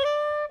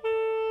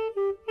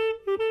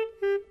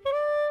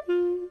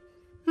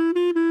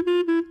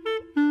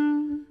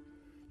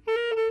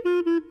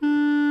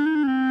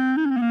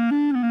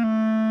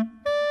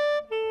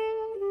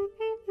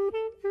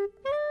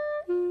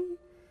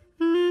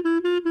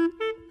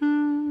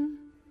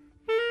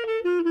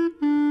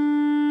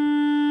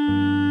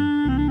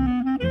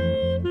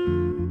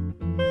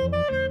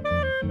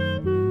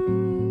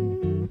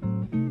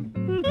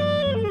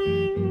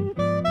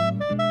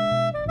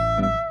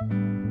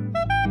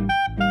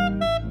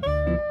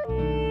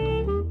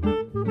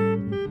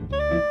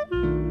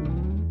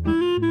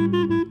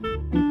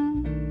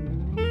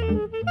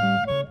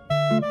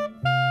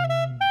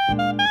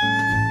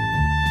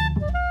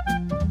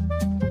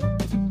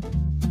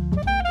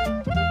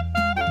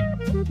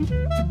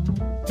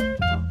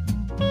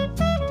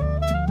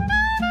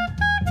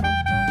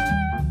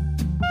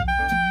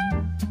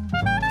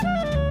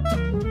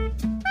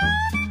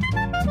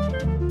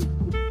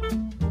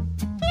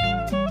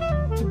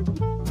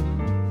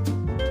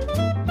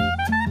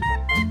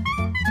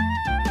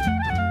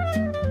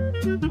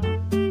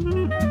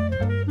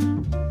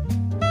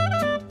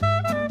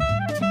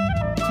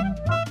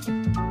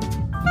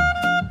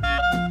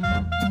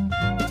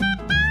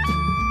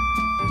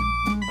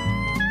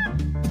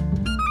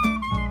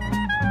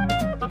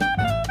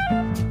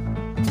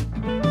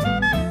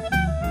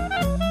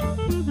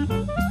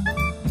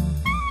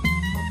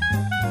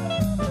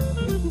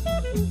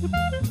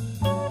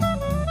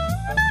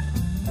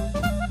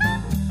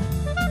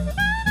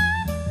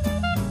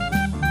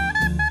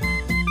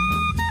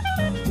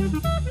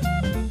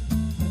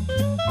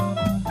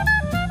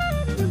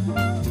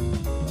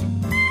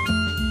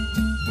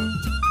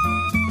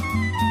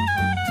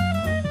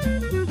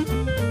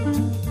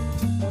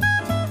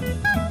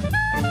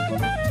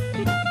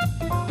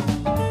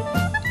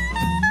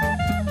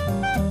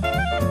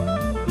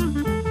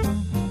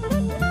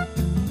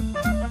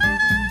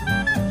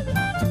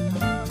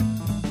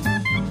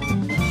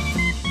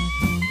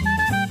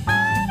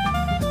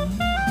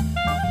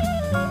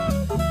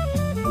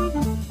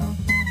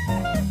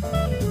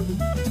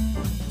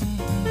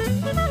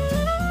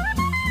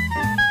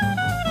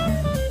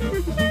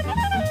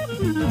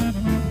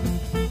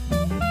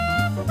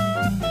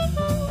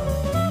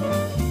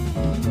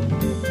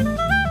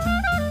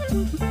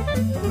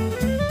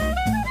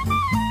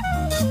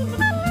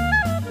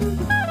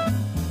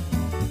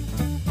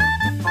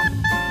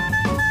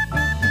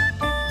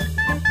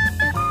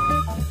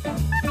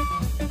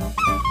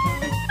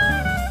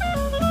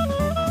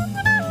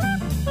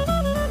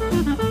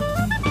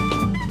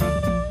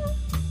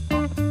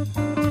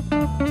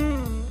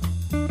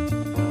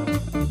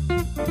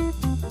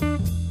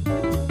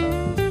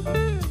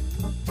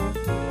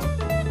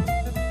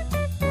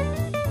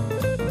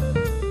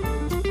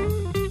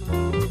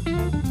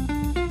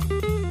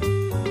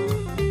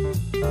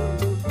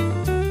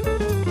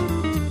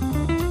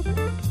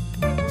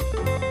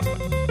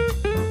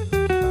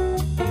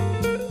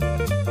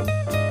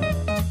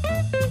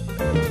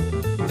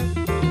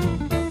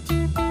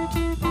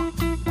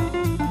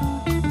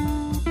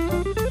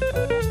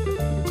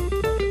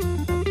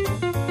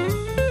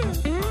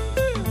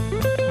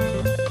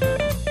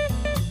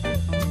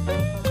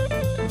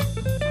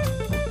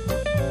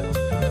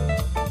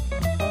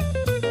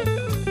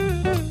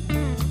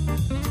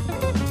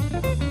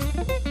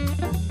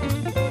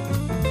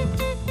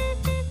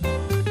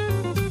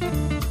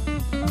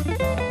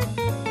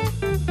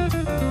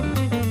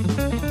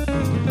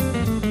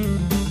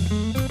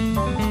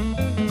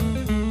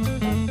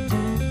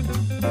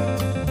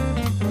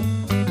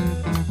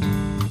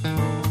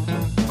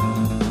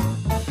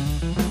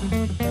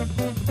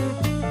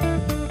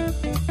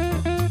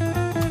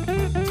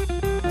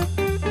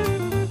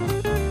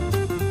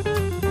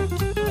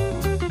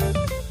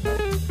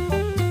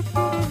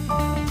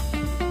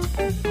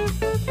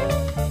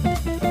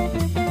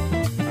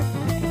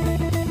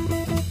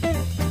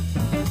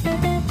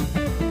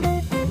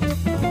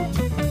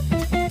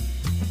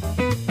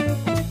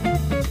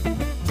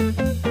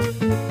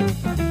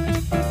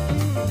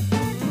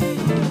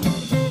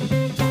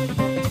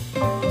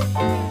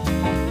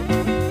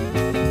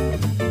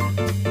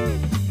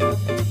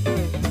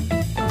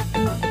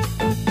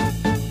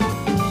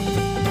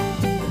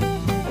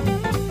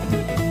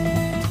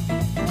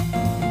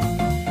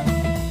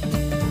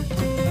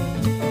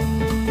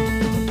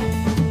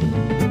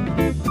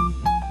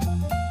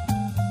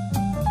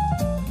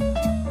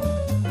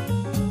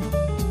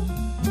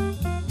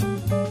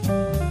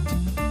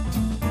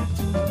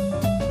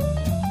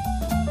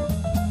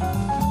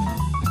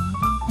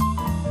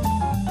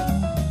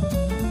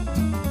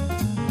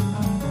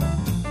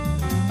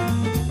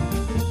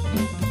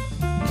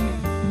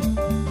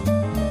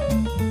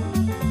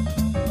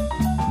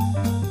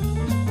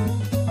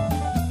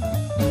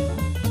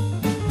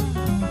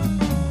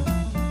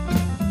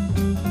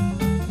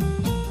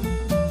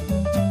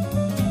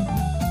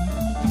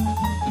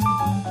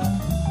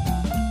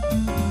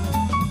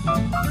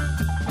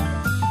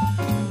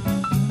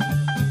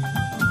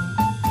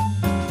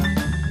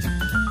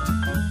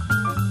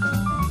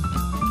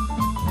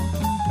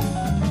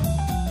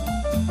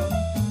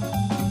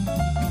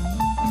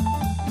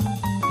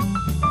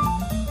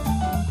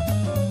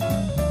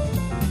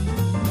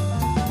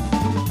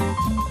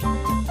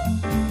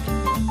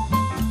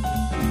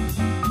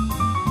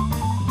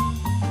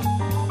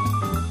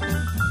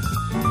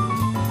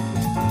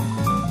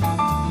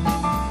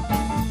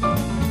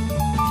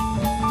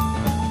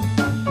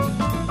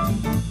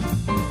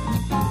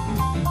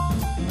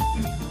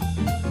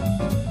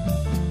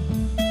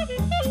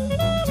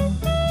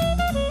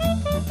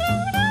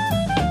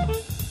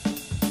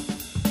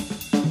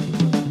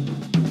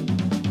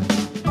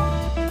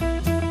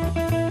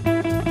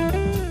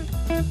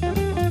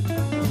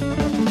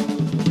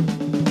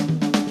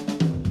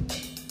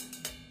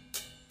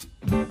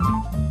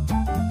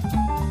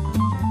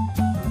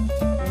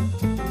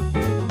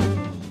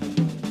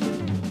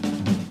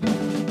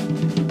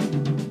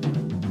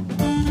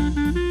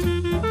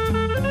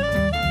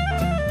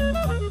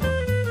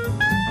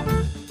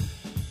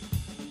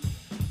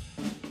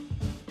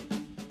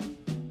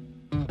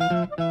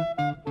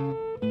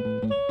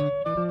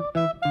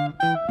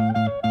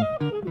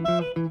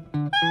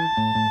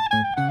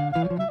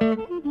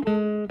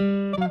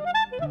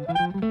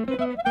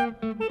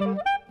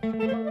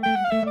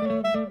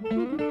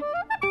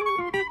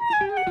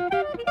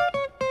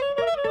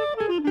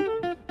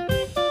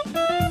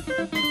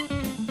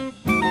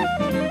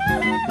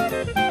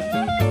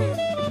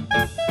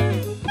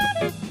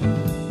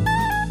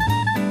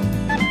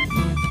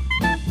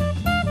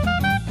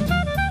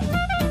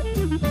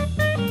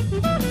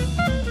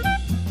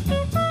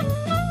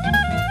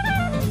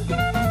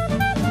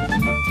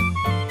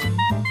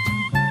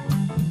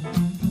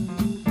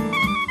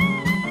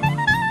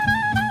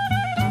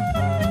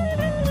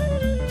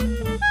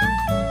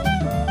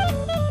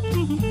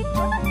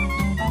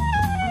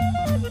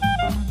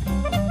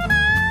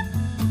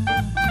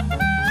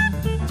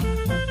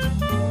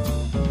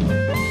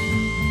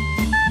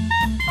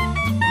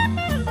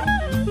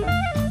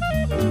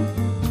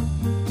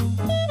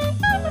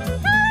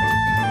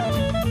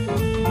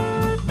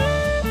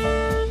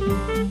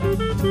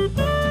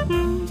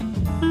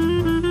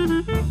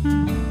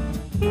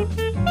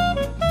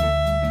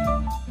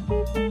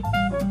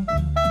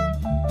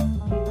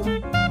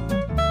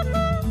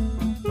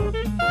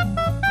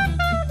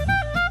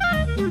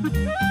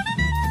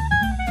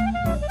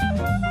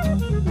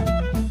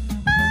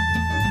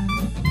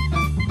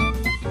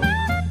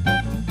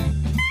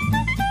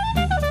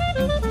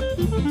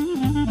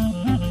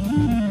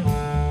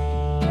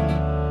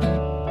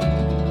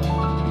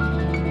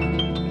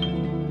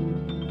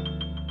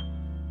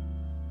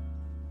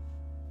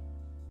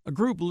 A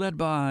group led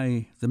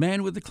by the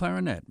man with the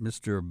clarinet,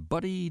 Mr.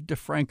 Buddy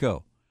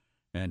DeFranco,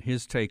 and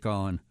his take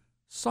on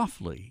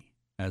Softly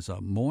as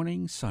a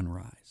Morning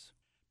Sunrise.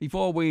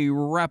 Before we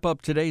wrap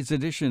up today's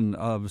edition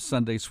of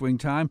Sunday Swing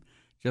Time,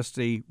 just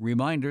a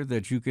reminder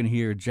that you can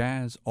hear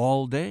jazz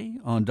all day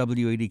on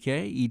WADK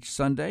each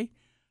Sunday,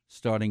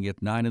 starting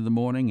at 9 in the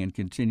morning and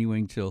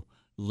continuing till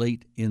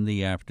late in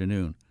the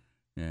afternoon.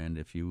 And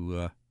if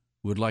you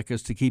would like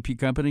us to keep you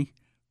company,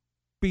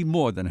 be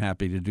more than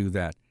happy to do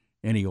that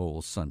any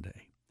old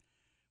Sunday.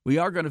 We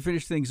are going to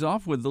finish things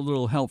off with a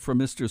little help from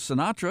Mr.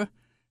 Sinatra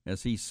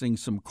as he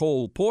sings some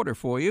Cole Porter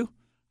for you.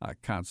 I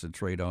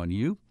concentrate on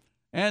you.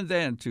 And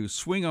then to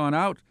swing on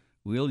out,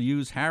 we'll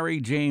use Harry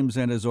James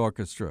and his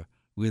orchestra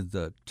with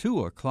the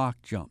 2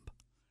 o'clock jump.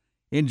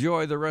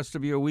 Enjoy the rest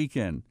of your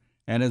weekend.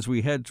 And as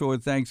we head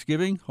toward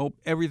Thanksgiving, hope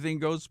everything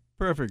goes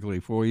perfectly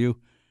for you.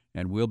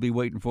 And we'll be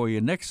waiting for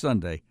you next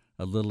Sunday,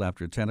 a little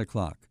after 10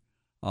 o'clock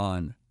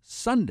on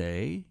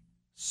Sunday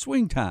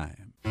Swing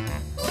Time.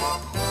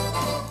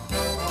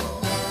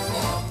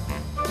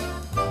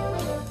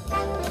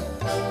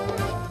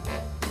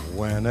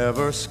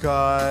 Whenever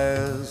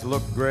skies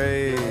look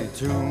gray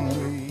to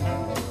me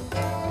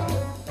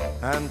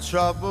and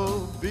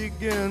trouble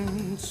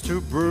begins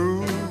to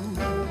brew,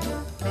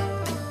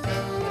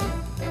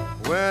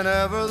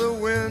 whenever the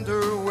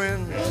winter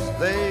winds,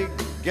 they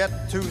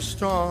get too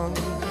strong,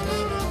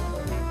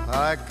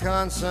 I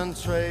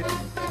concentrate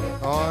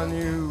on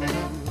you.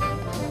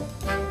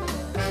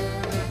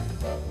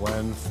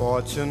 When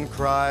fortune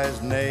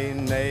cries nay,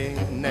 nay,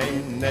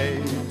 nay,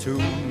 nay to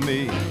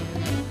me,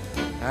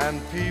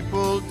 and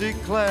people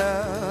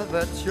declare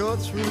that you're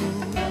through,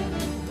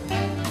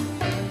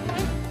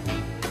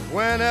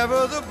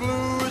 whenever the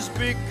blues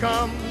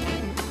become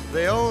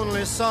the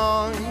only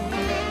song,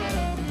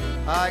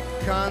 I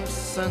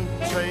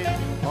concentrate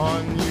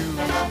on you.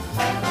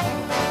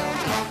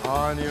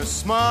 On your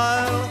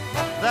smile,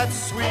 that's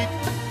sweet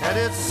and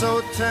it's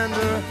so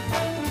tender.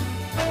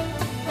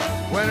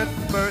 When at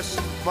first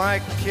my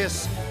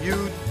kiss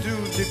you do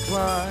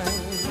decline,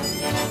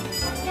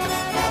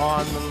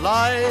 on the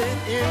light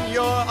in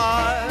your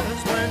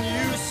eyes when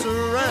you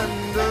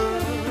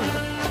surrender,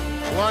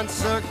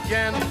 once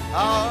again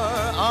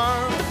our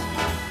arms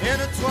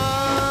intertwine.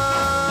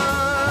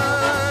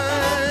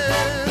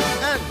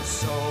 And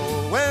so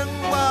when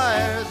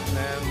wise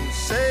men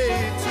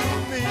say to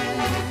me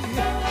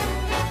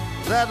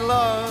that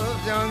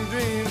love's young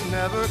dream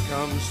never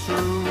comes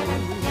true,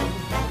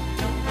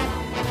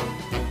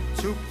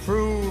 to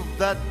prove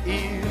that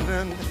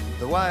even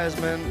the wise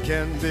men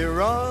can be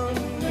wrong,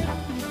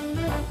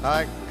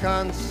 I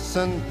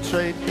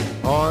concentrate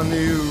on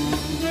you.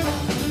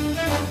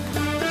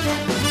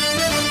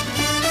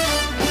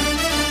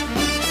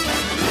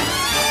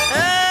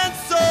 And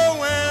so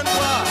when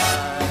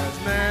wise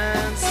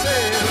men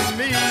say to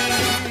me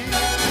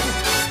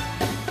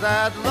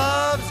that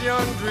love's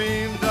young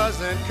dream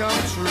doesn't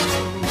come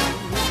true,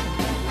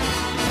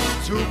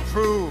 to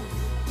prove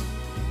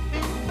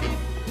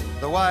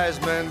the wise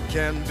men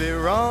can be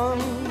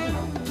wrong,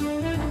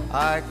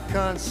 I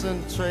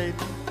concentrate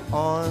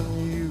on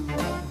you.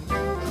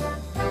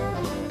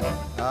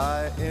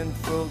 I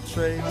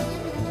infiltrate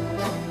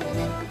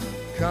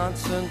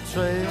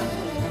concentrate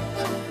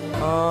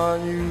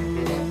on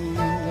you.